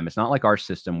take time. It's not like our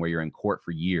system where you're in court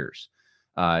for years.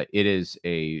 It is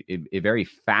a very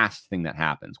fast thing that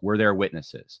happens. Were there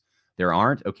witnesses? There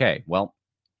aren't? Okay, well,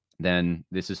 then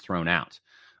this is thrown out.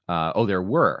 Oh, there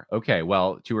were. Okay,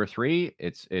 well, 2 or 3,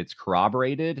 it's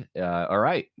corroborated. All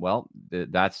right, well,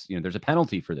 that's, there's a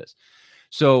penalty for this.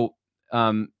 So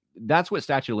that's what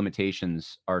statute of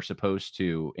limitations are supposed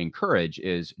to encourage,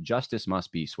 is justice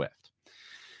must be swift.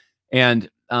 And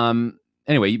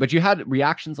anyway, but you had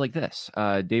reactions like this.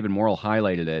 David Morrill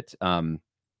highlighted it.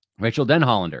 Rachel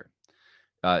Denhollander,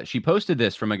 she posted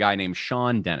this from a guy named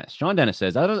Sean Dennis. Sean Dennis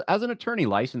says, as an attorney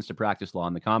licensed to practice law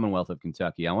in the Commonwealth of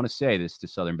Kentucky, I want to say this to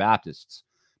Southern Baptists,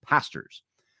 pastors.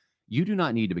 You do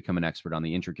not need to become an expert on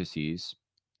the intricacies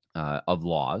of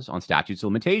laws, on statutes of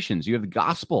limitations. You have the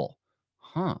gospel.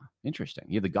 Interesting.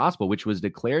 You have the gospel, which was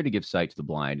declared to give sight to the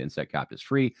blind and set captives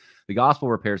free. The gospel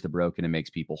repairs the broken and makes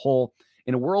people whole.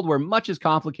 In a world where much is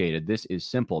complicated, this is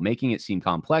simple. Making it seem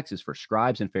complex is for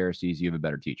scribes and Pharisees. You have a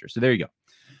better teacher. So there you go.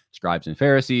 Scribes and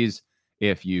Pharisees,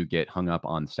 if you get hung up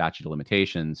on statute of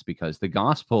limitations, because the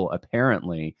gospel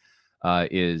apparently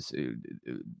is,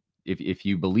 if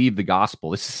you believe the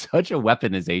gospel, this is such a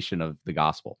weaponization of the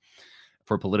gospel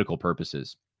for political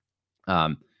purposes,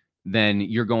 then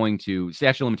you're going to,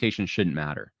 statute of limitations shouldn't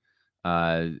matter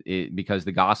because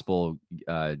the gospel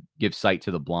gives sight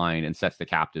to the blind and sets the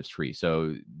captives free.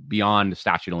 So beyond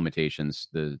statute of limitations,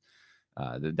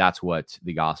 that's what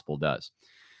the gospel does.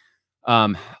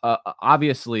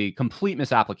 Obviously complete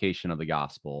misapplication of the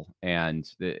gospel and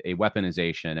a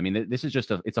weaponization. I mean, this is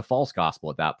just it's a false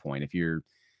gospel at that point. If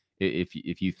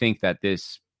you think that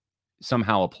this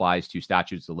somehow applies to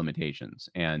statutes of limitations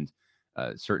and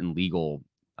certain legal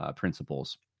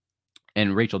principles.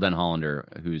 And Rachel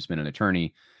Denhollander, who's been an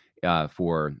attorney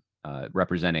for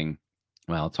representing,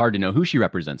 well, it's hard to know who she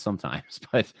represents sometimes,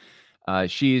 but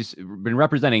she's been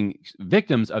representing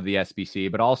victims of the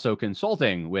SBC, but also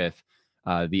consulting with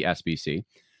the SBC.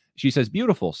 She says,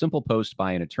 beautiful, simple post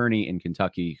by an attorney in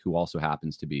Kentucky who also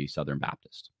happens to be Southern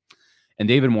Baptist. And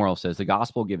David Morrill says, the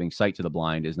gospel giving sight to the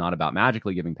blind is not about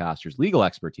magically giving pastors legal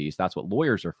expertise. That's what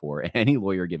lawyers are for. Any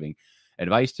lawyer giving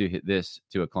advice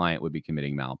to a client would be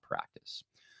committing malpractice.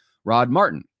 Rod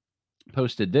Martin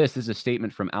posted this. This is a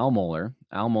statement from Al Mohler.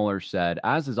 Al Mohler said,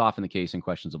 as is often the case in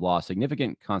questions of law,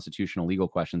 significant constitutional legal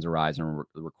questions arise and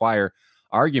require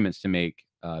arguments to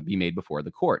be made before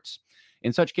the courts.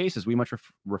 In such cases, we must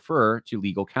refer to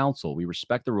legal counsel. We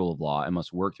respect the rule of law and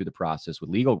must work through the process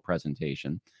with legal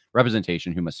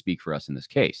representation who must speak for us in this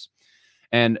case.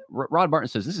 And Rod Martin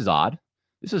says, this is odd.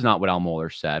 This is not what Al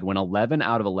Mohler said. When 11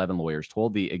 out of 11 lawyers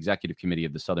told the executive committee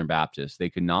of the Southern Baptists they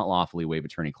could not lawfully waive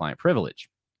attorney-client privilege.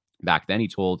 Back then, he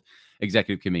told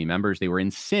executive committee members they were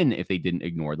in sin if they didn't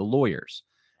ignore the lawyers.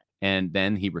 And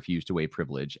then he refused to waive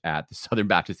privilege at the Southern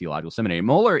Baptist Theological Seminary.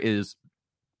 Mohler is,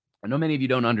 I know many of you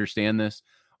don't understand this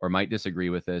or might disagree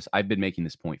with this. I've been making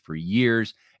this point for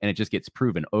years, and it just gets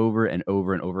proven over and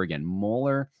over and over again.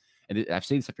 Mohler, and I've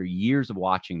said this after years of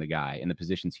watching the guy and the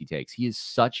positions he takes, he is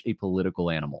such a political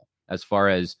animal as far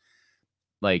as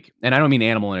like, and I don't mean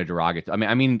animal in a derogatory.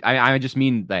 I just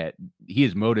mean that he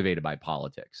is motivated by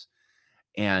politics,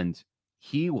 and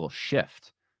he will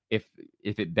shift if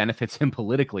it benefits him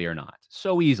politically or not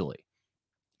so easily.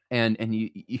 And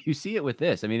you see it with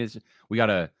this. I mean, we got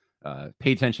to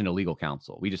pay attention to legal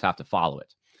counsel. We just have to follow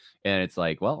it. And it's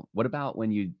like, well, what about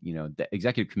when the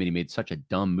executive committee made such a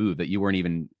dumb move that you weren't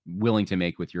even willing to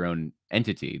make with your own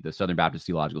entity, the Southern Baptist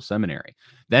Theological Seminary?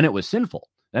 Then it was sinful.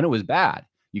 Then it was bad.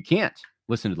 You can't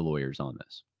listen to the lawyers on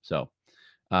this. So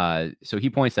So he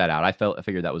points that out. I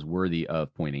figured that was worthy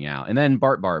of pointing out. And then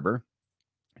Bart Barber,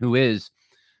 who is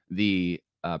the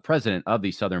president of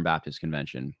the Southern Baptist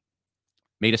Convention,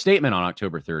 made a statement on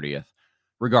October 30th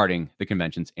regarding the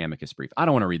convention's amicus brief. I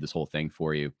don't want to read this whole thing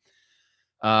for you.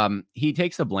 He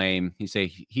takes the blame. He say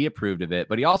he approved of it,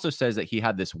 but he also says that he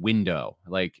had this window,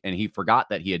 and he forgot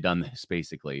that he had done this,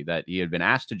 basically, that he had been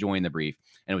asked to join the brief,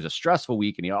 and it was a stressful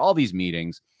week, and he had all these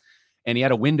meetings, and he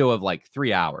had a window of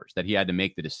 3 hours that he had to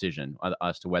make the decision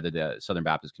as to whether the Southern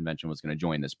Baptist Convention was going to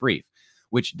join this brief,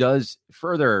 which does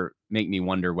further make me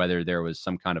wonder whether there was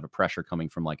some kind of a pressure coming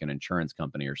from an insurance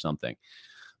company or something.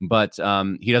 But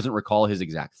he doesn't recall his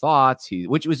exact thoughts,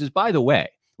 which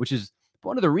is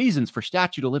one of the reasons for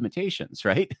statute of limitations,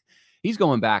 right? He's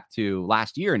going back to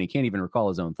last year and he can't even recall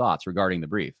his own thoughts regarding the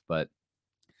brief. But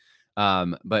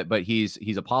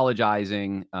he's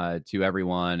apologizing to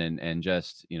everyone and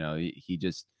just, he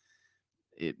just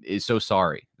is so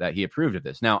sorry that he approved of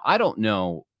this. Now, I don't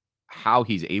know how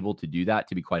he's able to do that,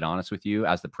 to be quite honest with you,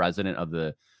 as the president of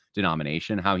the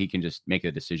denomination, how he can just make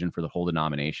a decision for the whole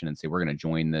denomination and say, we're going to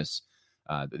join this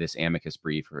amicus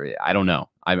brief. I don't know.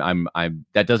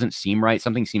 That doesn't seem right.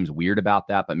 Something seems weird about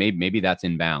that, but maybe that's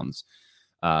in bounds.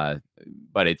 But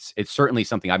it's certainly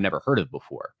something I've never heard of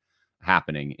before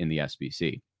happening in the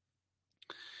SBC.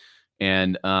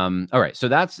 And all right, so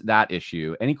that's that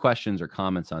issue. Any questions or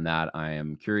comments on that? I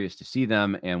am curious to see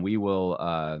them, and we will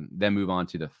then move on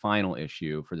to the final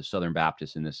issue for the Southern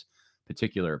Baptists in this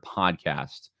particular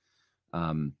podcast.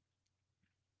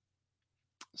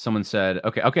 Someone said,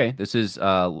 okay, this is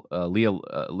Leah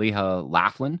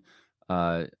Laughlin.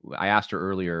 I asked her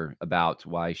earlier about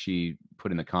why she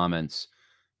put in the comments,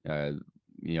 that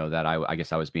I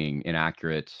guess I was being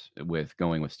inaccurate with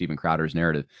going with Steven Crowder's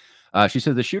narrative. She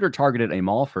said the shooter targeted a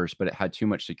mall first, but it had too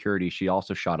much security. She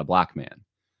also shot a black man.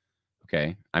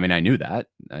 Okay. I mean, I knew that.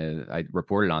 I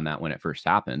reported on that when it first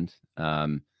happened.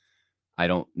 I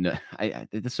don't know.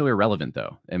 It's so irrelevant,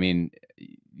 though. I mean,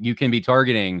 you can be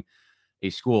targeting a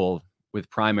school with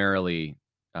primarily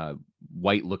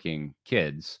white-looking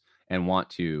kids and want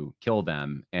to kill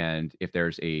them. And if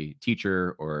there's a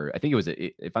teacher, or I think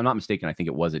if I'm not mistaken, I think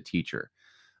it was a teacher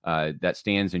that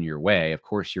stands in your way, of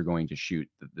course you're going to shoot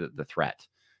the threat.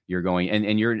 You're going,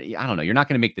 and you're, I don't know, you're not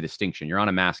going to make the distinction. You're on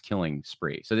a mass killing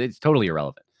spree. So it's totally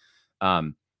irrelevant.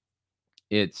 I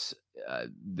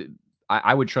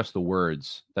would trust the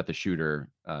words that the shooter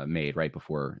made right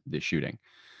before the shooting.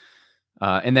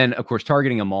 And then, of course,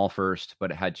 targeting a mall first,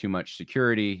 but it had too much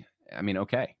security. I mean,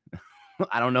 okay.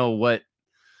 I don't know what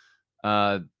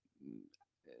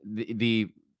the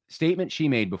statement she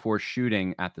made before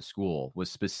shooting at the school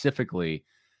was specifically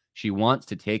she wants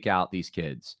to take out these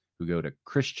kids who go to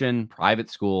Christian private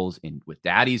schools with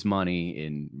daddy's money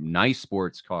in nice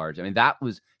sports cars. I mean,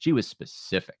 she was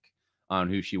specific on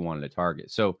who she wanted to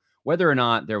target. So whether or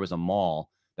not there was a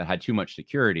mall that had too much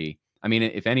security, I mean,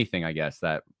 if anything, I guess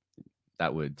that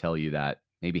would tell you that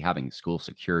maybe having school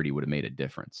security would have made a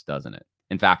difference, doesn't it?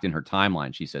 In fact, in her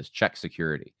timeline, she says, check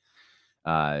security.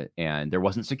 And there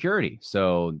wasn't security.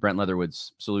 So Brent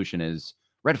Leatherwood's solution is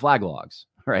red flag logs,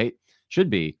 right? Should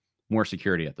be more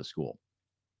security at the school.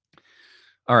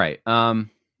 All right.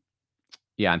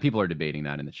 Yeah, and people are debating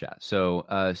that in the chat. So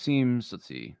let's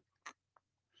see.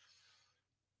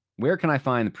 Where can I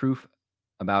find the proof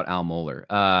about Al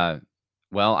Mohler?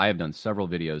 Well, I have done several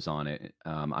videos on it.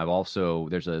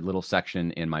 There's a little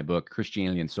section in my book,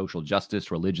 Christianity and Social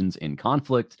Justice, Religions in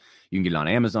Conflict. You can get it on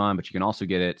Amazon, but you can also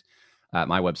get it at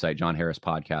my website,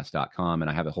 johnharrispodcast.com.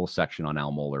 And I have a whole section on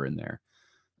Al Mohler in there.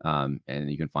 And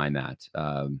you can find that.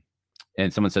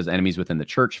 And someone says Enemies Within the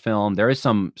Church film. There is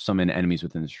some in Enemies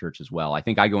Within the Church as well. I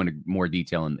think I go into more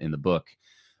detail in the book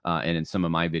and in some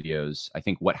of my videos. I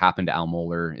think What Happened to Al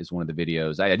Mohler is one of the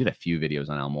videos. I did a few videos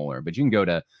on Al Mohler, but you can go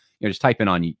to, just type in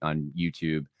on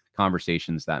YouTube,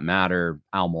 Conversations That Matter,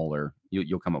 Al Mohler.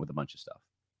 You'll come up with a bunch of stuff.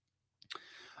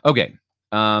 Okay.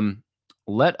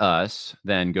 Let us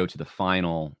then go to the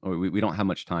final. We don't have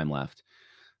much time left.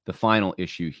 The final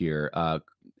issue here.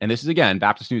 And this is, again,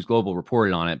 Baptist News Global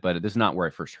reported on it, but this is not where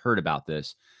I first heard about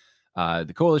this.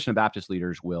 The Coalition of Baptist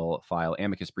Leaders will file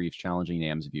amicus briefs challenging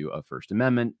NAMB's view of First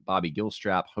Amendment. Bobby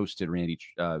Gilstrap hosted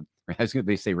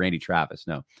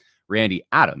Randy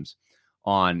Adams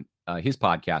on his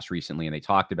podcast recently, and they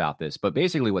talked about this. But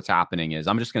basically what's happening is,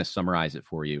 I'm just going to summarize it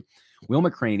for you. Will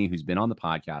McCraney, who's been on the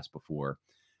podcast before,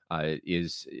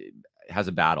 has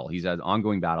a battle. He's had an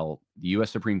ongoing battle, the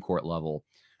U.S. Supreme Court level,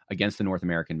 against the North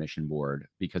American Mission Board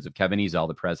because of Kevin Ezell,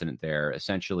 the president there,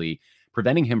 essentially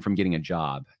preventing him from getting a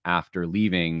job after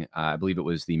leaving, I believe it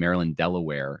was the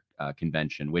Maryland-Delaware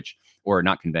convention, or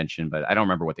not convention, but I don't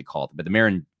remember what they called it, but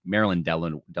the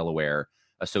Maryland-Delaware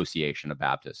Association of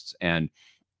Baptists. And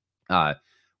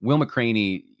Will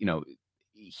McCraney,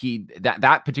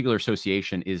 that particular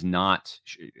association is not,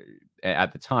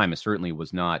 at the time, it certainly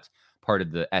was not part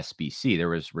of the SBC. There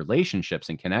was relationships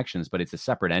and connections, but it's a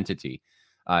separate entity.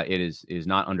 It is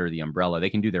not under the umbrella. They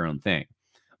can do their own thing.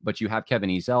 But you have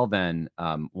Kevin Ezell then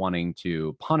wanting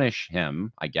to punish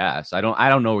him, I guess. I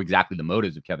don't know exactly the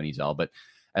motives of Kevin Ezell, but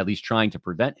at least trying to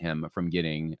prevent him from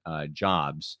getting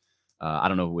jobs. I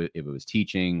don't know if it was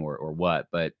teaching or what,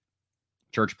 but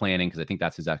church planning, because I think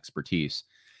that's his expertise.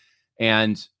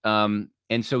 And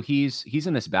so he's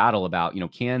in this battle about,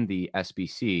 can the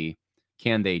SBC,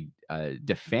 can they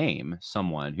defame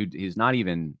someone who is not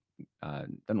even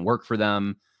doesn't work for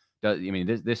them?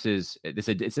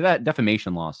 It's a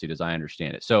defamation lawsuit, as I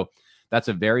understand it. So that's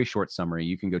a very short summary.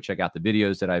 You can go check out the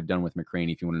videos that I've done with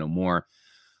McCraney if you want to know more.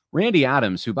 Randy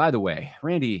Adams, who, by the way,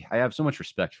 Randy, I have so much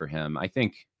respect for him. I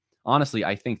think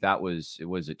that was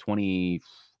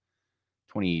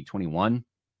 2021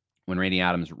 when Randy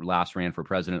Adams last ran for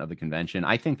president of the convention.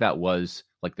 I think that was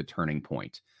like the turning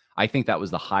point. I think that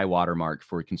was the high watermark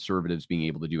for conservatives being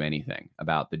able to do anything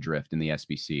about the drift in the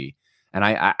SBC. And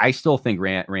I still think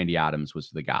Randy Adams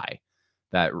was the guy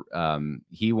that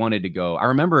he wanted to go. I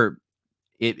remember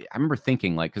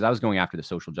thinking, like, because I was going after the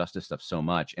social justice stuff so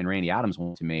much, and Randy Adams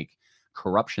wanted to make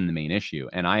corruption the main issue.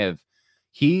 And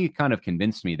he kind of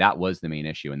convinced me that was the main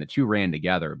issue, and the two ran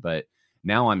together. But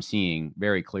now I'm seeing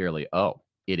very clearly,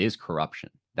 it is corruption.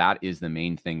 That is the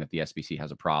main thing that the SBC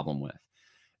has a problem with.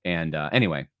 And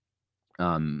anyway,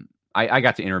 I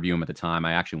got to interview him at the time.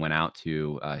 I actually went out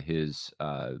to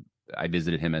I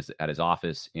visited him at his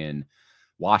office in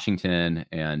Washington,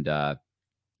 and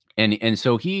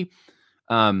so he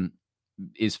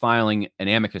is filing an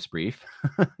amicus brief.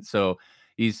 So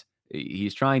he's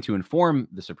trying to inform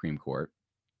the Supreme Court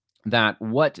that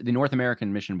what the North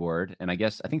American Mission Board, and I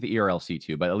think the ERLC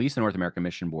too, but at least the North American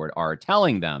Mission Board, are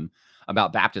telling them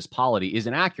about Baptist polity is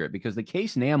inaccurate, because the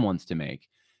case NAMB wants to make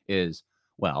is,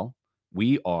 well,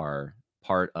 we are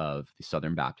part of the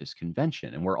Southern Baptist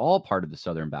Convention, and we're all part of the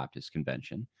Southern Baptist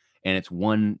Convention, and it's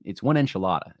one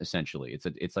enchilada, essentially.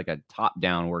 It's like a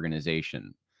top-down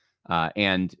organization,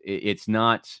 and it's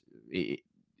not.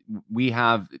 We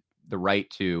have the right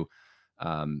to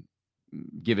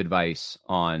give advice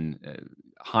on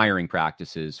hiring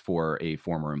practices for a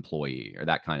former employee or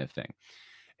that kind of thing.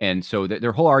 And so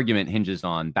their whole argument hinges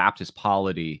on Baptist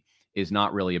polity is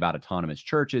not really about autonomous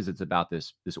churches. It's about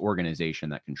this organization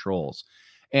that controls.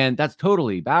 And that's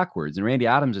totally backwards. And Randy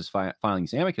Adams is filing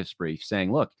this amicus brief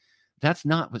saying, look, that's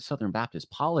not what Southern Baptist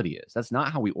polity is. That's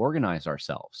not how we organize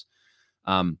ourselves.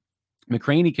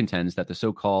 McCraney contends that the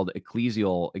so-called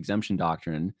ecclesial exemption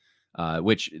doctrine, so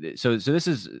this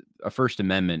is a First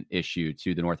Amendment issue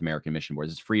to the North American Mission Board.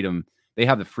 This is freedom. They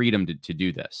have the freedom to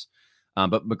do this.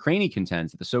 But McCraney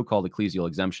contends that the so-called ecclesial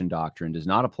exemption doctrine does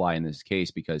not apply in this case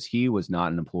because he was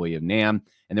not an employee of NAMB,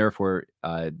 and therefore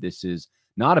this is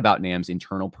not about NAMB's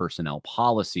internal personnel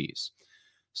policies.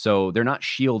 So they're not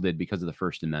shielded because of the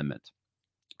First Amendment.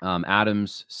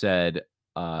 Adams said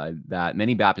that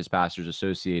many Baptist pastors,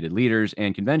 associated leaders,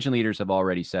 and convention leaders have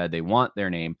already said they want their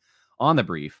name on the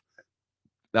brief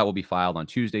that will be filed on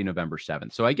Tuesday, November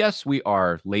 7th. So I guess we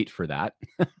are late for that.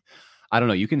 I don't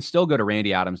know. You can still go to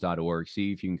randyadams.org,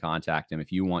 see if you can contact him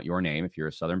if you want your name, if you're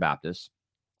a Southern Baptist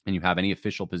and you have any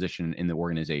official position in the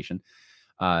organization.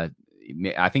 I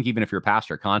think even if you're a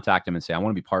pastor, contact him and say, I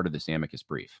want to be part of this amicus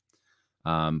brief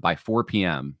by 4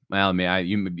 p.m. Well,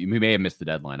 you may have missed the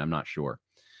deadline. I'm not sure.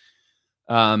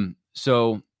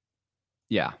 So,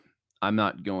 yeah, I'm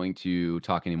not going to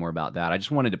talk anymore about that. I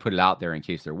just wanted to put it out there in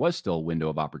case there was still a window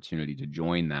of opportunity to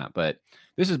join that. But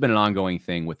this has been an ongoing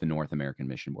thing with the North American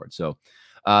Mission Board. So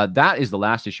that is the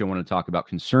last issue I want to talk about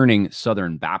concerning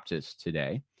Southern Baptists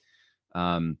today.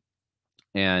 Christian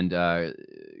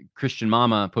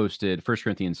Mama posted 1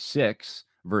 Corinthians 6,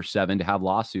 verse 7, to have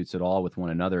lawsuits at all with one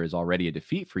another is already a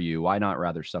defeat for you. Why not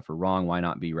rather suffer wrong? Why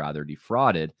not be rather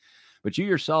defrauded? But you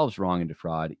yourselves wrong and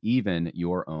defraud even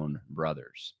your own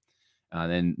brothers.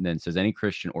 Then says any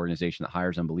Christian organization that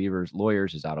hires unbelievers,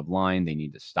 lawyers, is out of line. They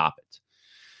need to stop it.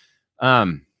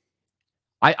 I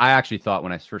actually thought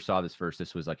when I first saw this verse,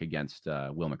 this was like against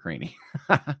Will McCraney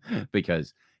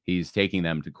because he's taking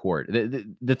them to court.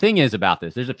 The thing is about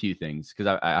this, there's a few things,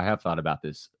 because I have thought about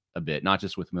this a bit, not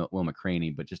just with Will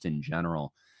McCraney, but just in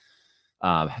general.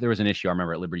 There was an issue I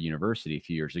remember at Liberty University a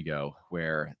few years ago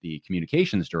where the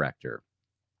communications director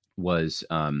was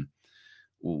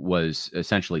was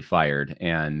essentially fired,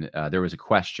 and there was a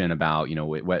question about,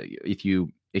 if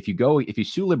you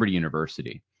sue Liberty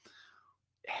University,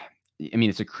 I mean,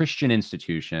 it's a Christian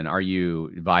institution. Are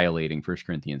you violating 1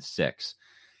 Corinthians 6?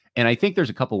 And I think there's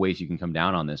a couple ways you can come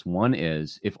down on this. One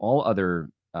is if all other,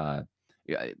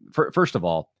 first of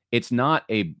all, it's not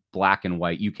a black and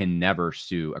white. You can never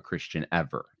sue a Christian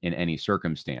ever in any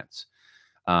circumstance.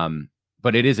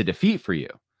 But it is a defeat for you.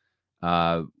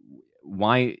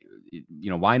 Why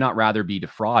not rather be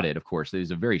defrauded? Of course, there's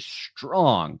a very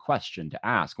strong question to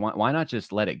ask. Why not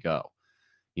just let it go?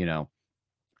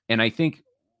 And I think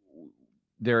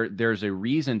there's a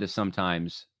reason to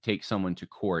sometimes take someone to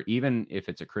court, even if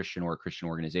it's a Christian or a Christian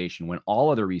organization, when all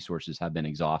other resources have been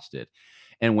exhausted.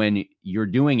 And when you're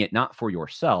doing it not for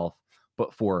yourself,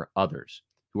 but for others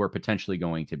who are potentially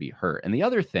going to be hurt. And the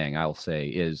other thing I'll say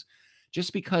is,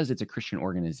 just because it's a Christian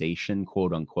organization,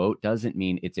 quote unquote, doesn't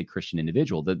mean it's a Christian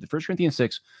individual. The 1 Corinthians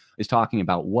 6 is talking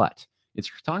about what? It's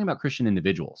talking about Christian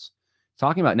individuals. It's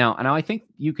talking about now I think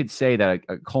you could say that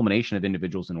a culmination of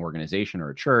individuals in an organization or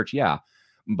a church, yeah.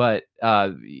 But,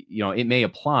 it may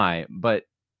apply, but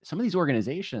some of these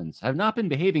organizations have not been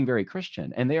behaving very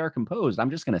Christian, and they are composed, I'm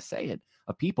just going to say it,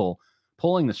 of people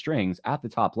pulling the strings at the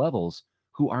top levels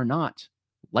who are not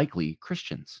likely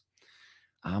Christians.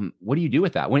 What do you do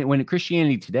with that? When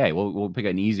Christianity Today, we'll pick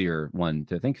an easier one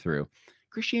to think through.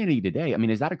 Christianity Today, I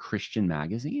mean, is that a Christian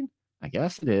magazine? I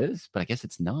guess it is, but I guess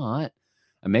it's not.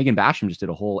 Megan Basham just did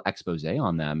a whole expose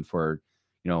on them for,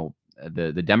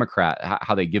 the Democrat,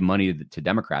 how they give money to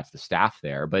Democrats, the staff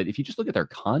there. But if you just look at their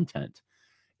content,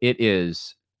 it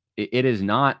is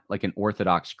not like an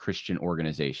Orthodox Christian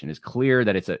organization. It's clear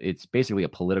that it's basically a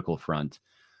political front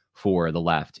for the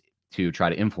left to try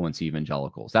to influence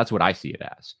evangelicals. That's what I see it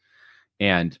as.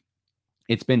 And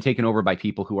it's been taken over by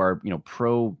people who are,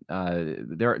 pro.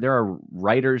 There are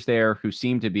writers there who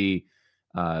seem to be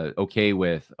okay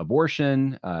with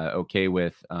abortion, okay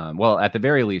with, at the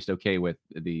very least, okay with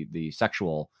the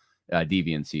sexual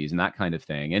deviancies and that kind of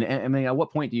thing. And I mean, at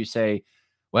what point do you say,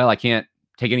 well, I can't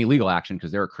take any legal action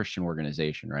because they're a Christian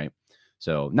organization, right?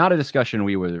 So not a discussion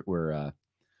we were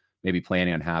maybe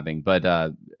planning on having,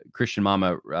 but Christian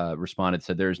Mama responded,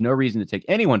 said, there's no reason to take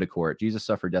anyone to court. Jesus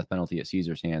suffered death penalty at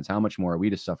Caesar's hands. How much more are we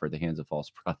to suffer at the hands of false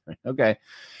brethren? Okay.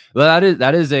 Well,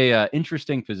 that is a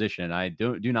interesting position. I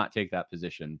do not take that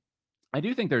position. I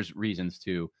do think there's reasons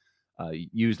to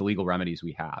use the legal remedies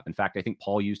we have. In fact, I think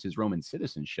Paul used his Roman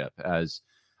citizenship as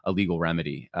a legal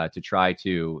remedy to try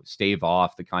to stave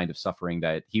off the kind of suffering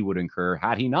that he would incur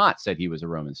had he not said he was a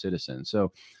Roman citizen.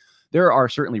 So there are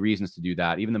certainly reasons to do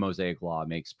that. Even the Mosaic Law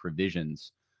makes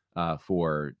provisions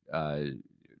for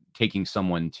taking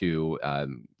someone to,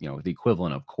 the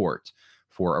equivalent of court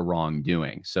for a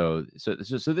wrongdoing. So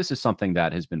this is something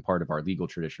that has been part of our legal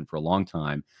tradition for a long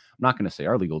time. I'm not going to say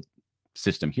our legal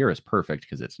system here is perfect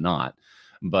because it's not.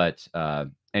 But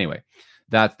anyway,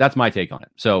 that's my take on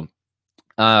it. So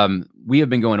we have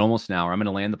been going almost an hour. I'm going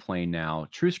to land the plane now.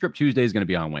 True Script Tuesday is going to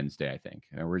be on Wednesday, I think.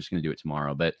 We're just going to do it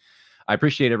tomorrow. But I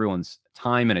appreciate everyone's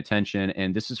time and attention.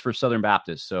 And this is for Southern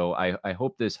Baptists. So I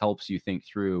hope this helps you think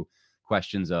through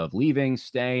questions of leaving,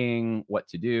 staying, what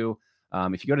to do.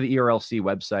 If you go to the ERLC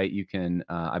website, you can,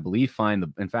 I believe,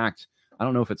 in fact, I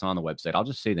don't know if it's on the website. I'll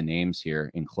just say the names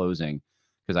here in closing,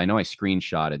 because I know I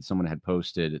screenshotted. Someone had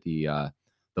posted the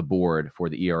board for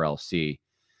the ERLC.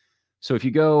 So if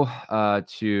you go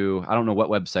to, I don't know what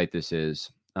website this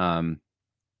is,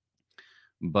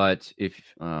 but if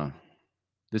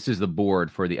this is the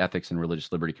board for the Ethics and Religious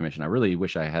Liberty Commission. I really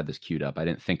wish I had this queued up. I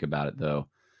didn't think about it, though.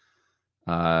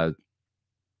 So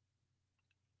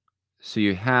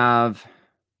you have,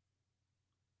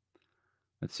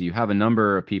 let's see, you have a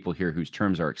number of people here whose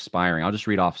terms are expiring. I'll just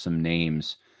read off some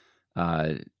names.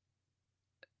 I'll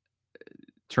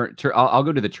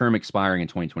go to the term expiring in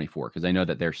 2024 because I know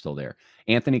that they're still there.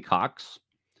 Anthony Cox,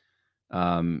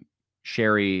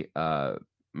 Sherry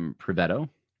Privetto,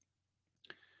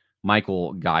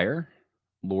 Michael Geyer,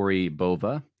 Lori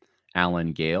Bova,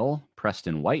 Alan Gale,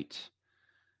 Preston White,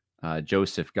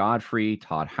 Joseph Godfrey,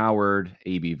 Todd Howard,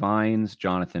 A.B. Vines,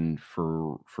 Jonathan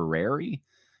Ferrari,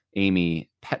 Amy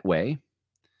Petway,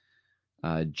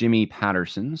 Jimmy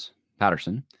Patterson,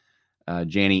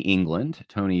 Janie England,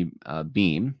 Tony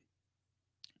Beam,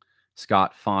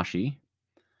 Scott Foschi,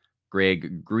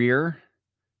 Greg Greer,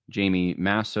 Jamie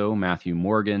Masso, Matthew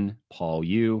Morgan, Paul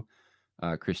Yu,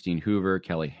 Christine Hoover,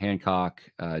 Kelly Hancock,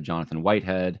 Jonathan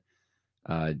Whitehead,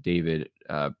 David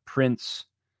Prince,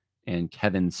 and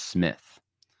Kevin Smith.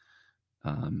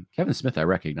 Kevin Smith, I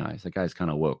recognize. That guy's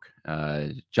kind of woke.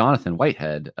 Jonathan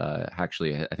Whitehead,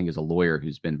 actually, I think is a lawyer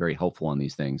who's been very helpful on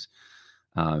these things.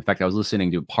 In fact, I was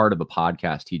listening to part of a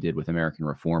podcast he did with American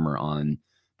Reformer on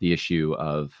the issue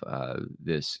of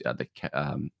the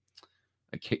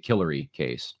Hillary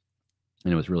case,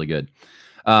 and it was really good.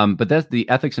 But that's the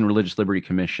Ethics and Religious Liberty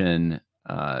Commission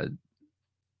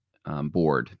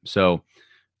board. So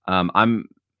I'm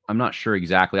not sure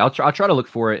exactly. I'll try to look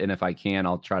for it, and if I can,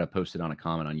 I'll try to post it on a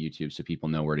comment on YouTube so people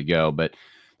know where to go. But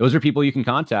those are people you can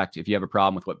contact if you have a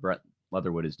problem with what Brett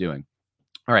Leatherwood is doing.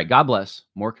 All right, God bless.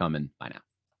 More coming. Bye now.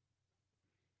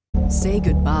 Say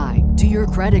goodbye to your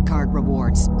credit card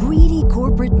rewards. Greedy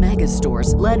corporate mega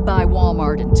stores, led by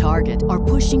Walmart and Target, are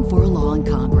pushing for a law in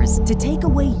Congress to take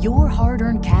away your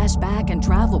hard-earned cash back and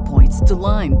travel points to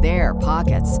line their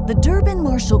pockets. The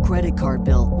Durbin-Marshall credit card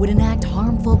bill would enact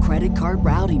harmful credit card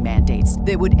routing mandates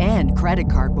that would end credit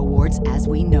card rewards as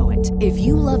we know it. If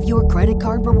you love your credit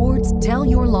card rewards, tell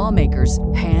your lawmakers,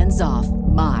 hands off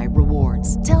my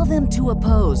rewards. Tell them to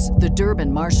oppose the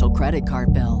Durbin-Marshall credit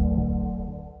card bill.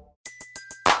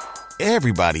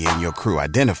 Everybody in your crew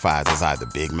identifies as either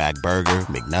Big Mac Burger,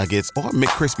 McNuggets, or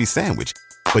McCrispy Sandwich.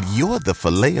 But you're the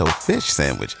Filet-O-Fish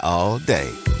Sandwich all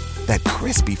day. That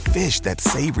crispy fish, that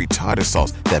savory tartar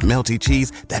sauce, that melty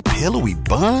cheese, that pillowy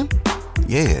bun.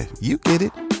 Yeah, you get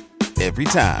it. Every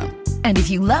time. And if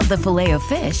you love the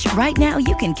Filet-O-Fish, right now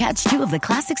you can catch 2 of the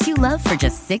classics you love for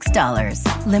just $6.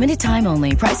 Limited time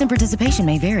only. Price and participation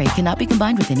may vary. Cannot be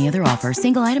combined with any other offer.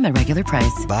 Single item at regular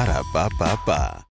price. Ba-da-ba-ba-ba.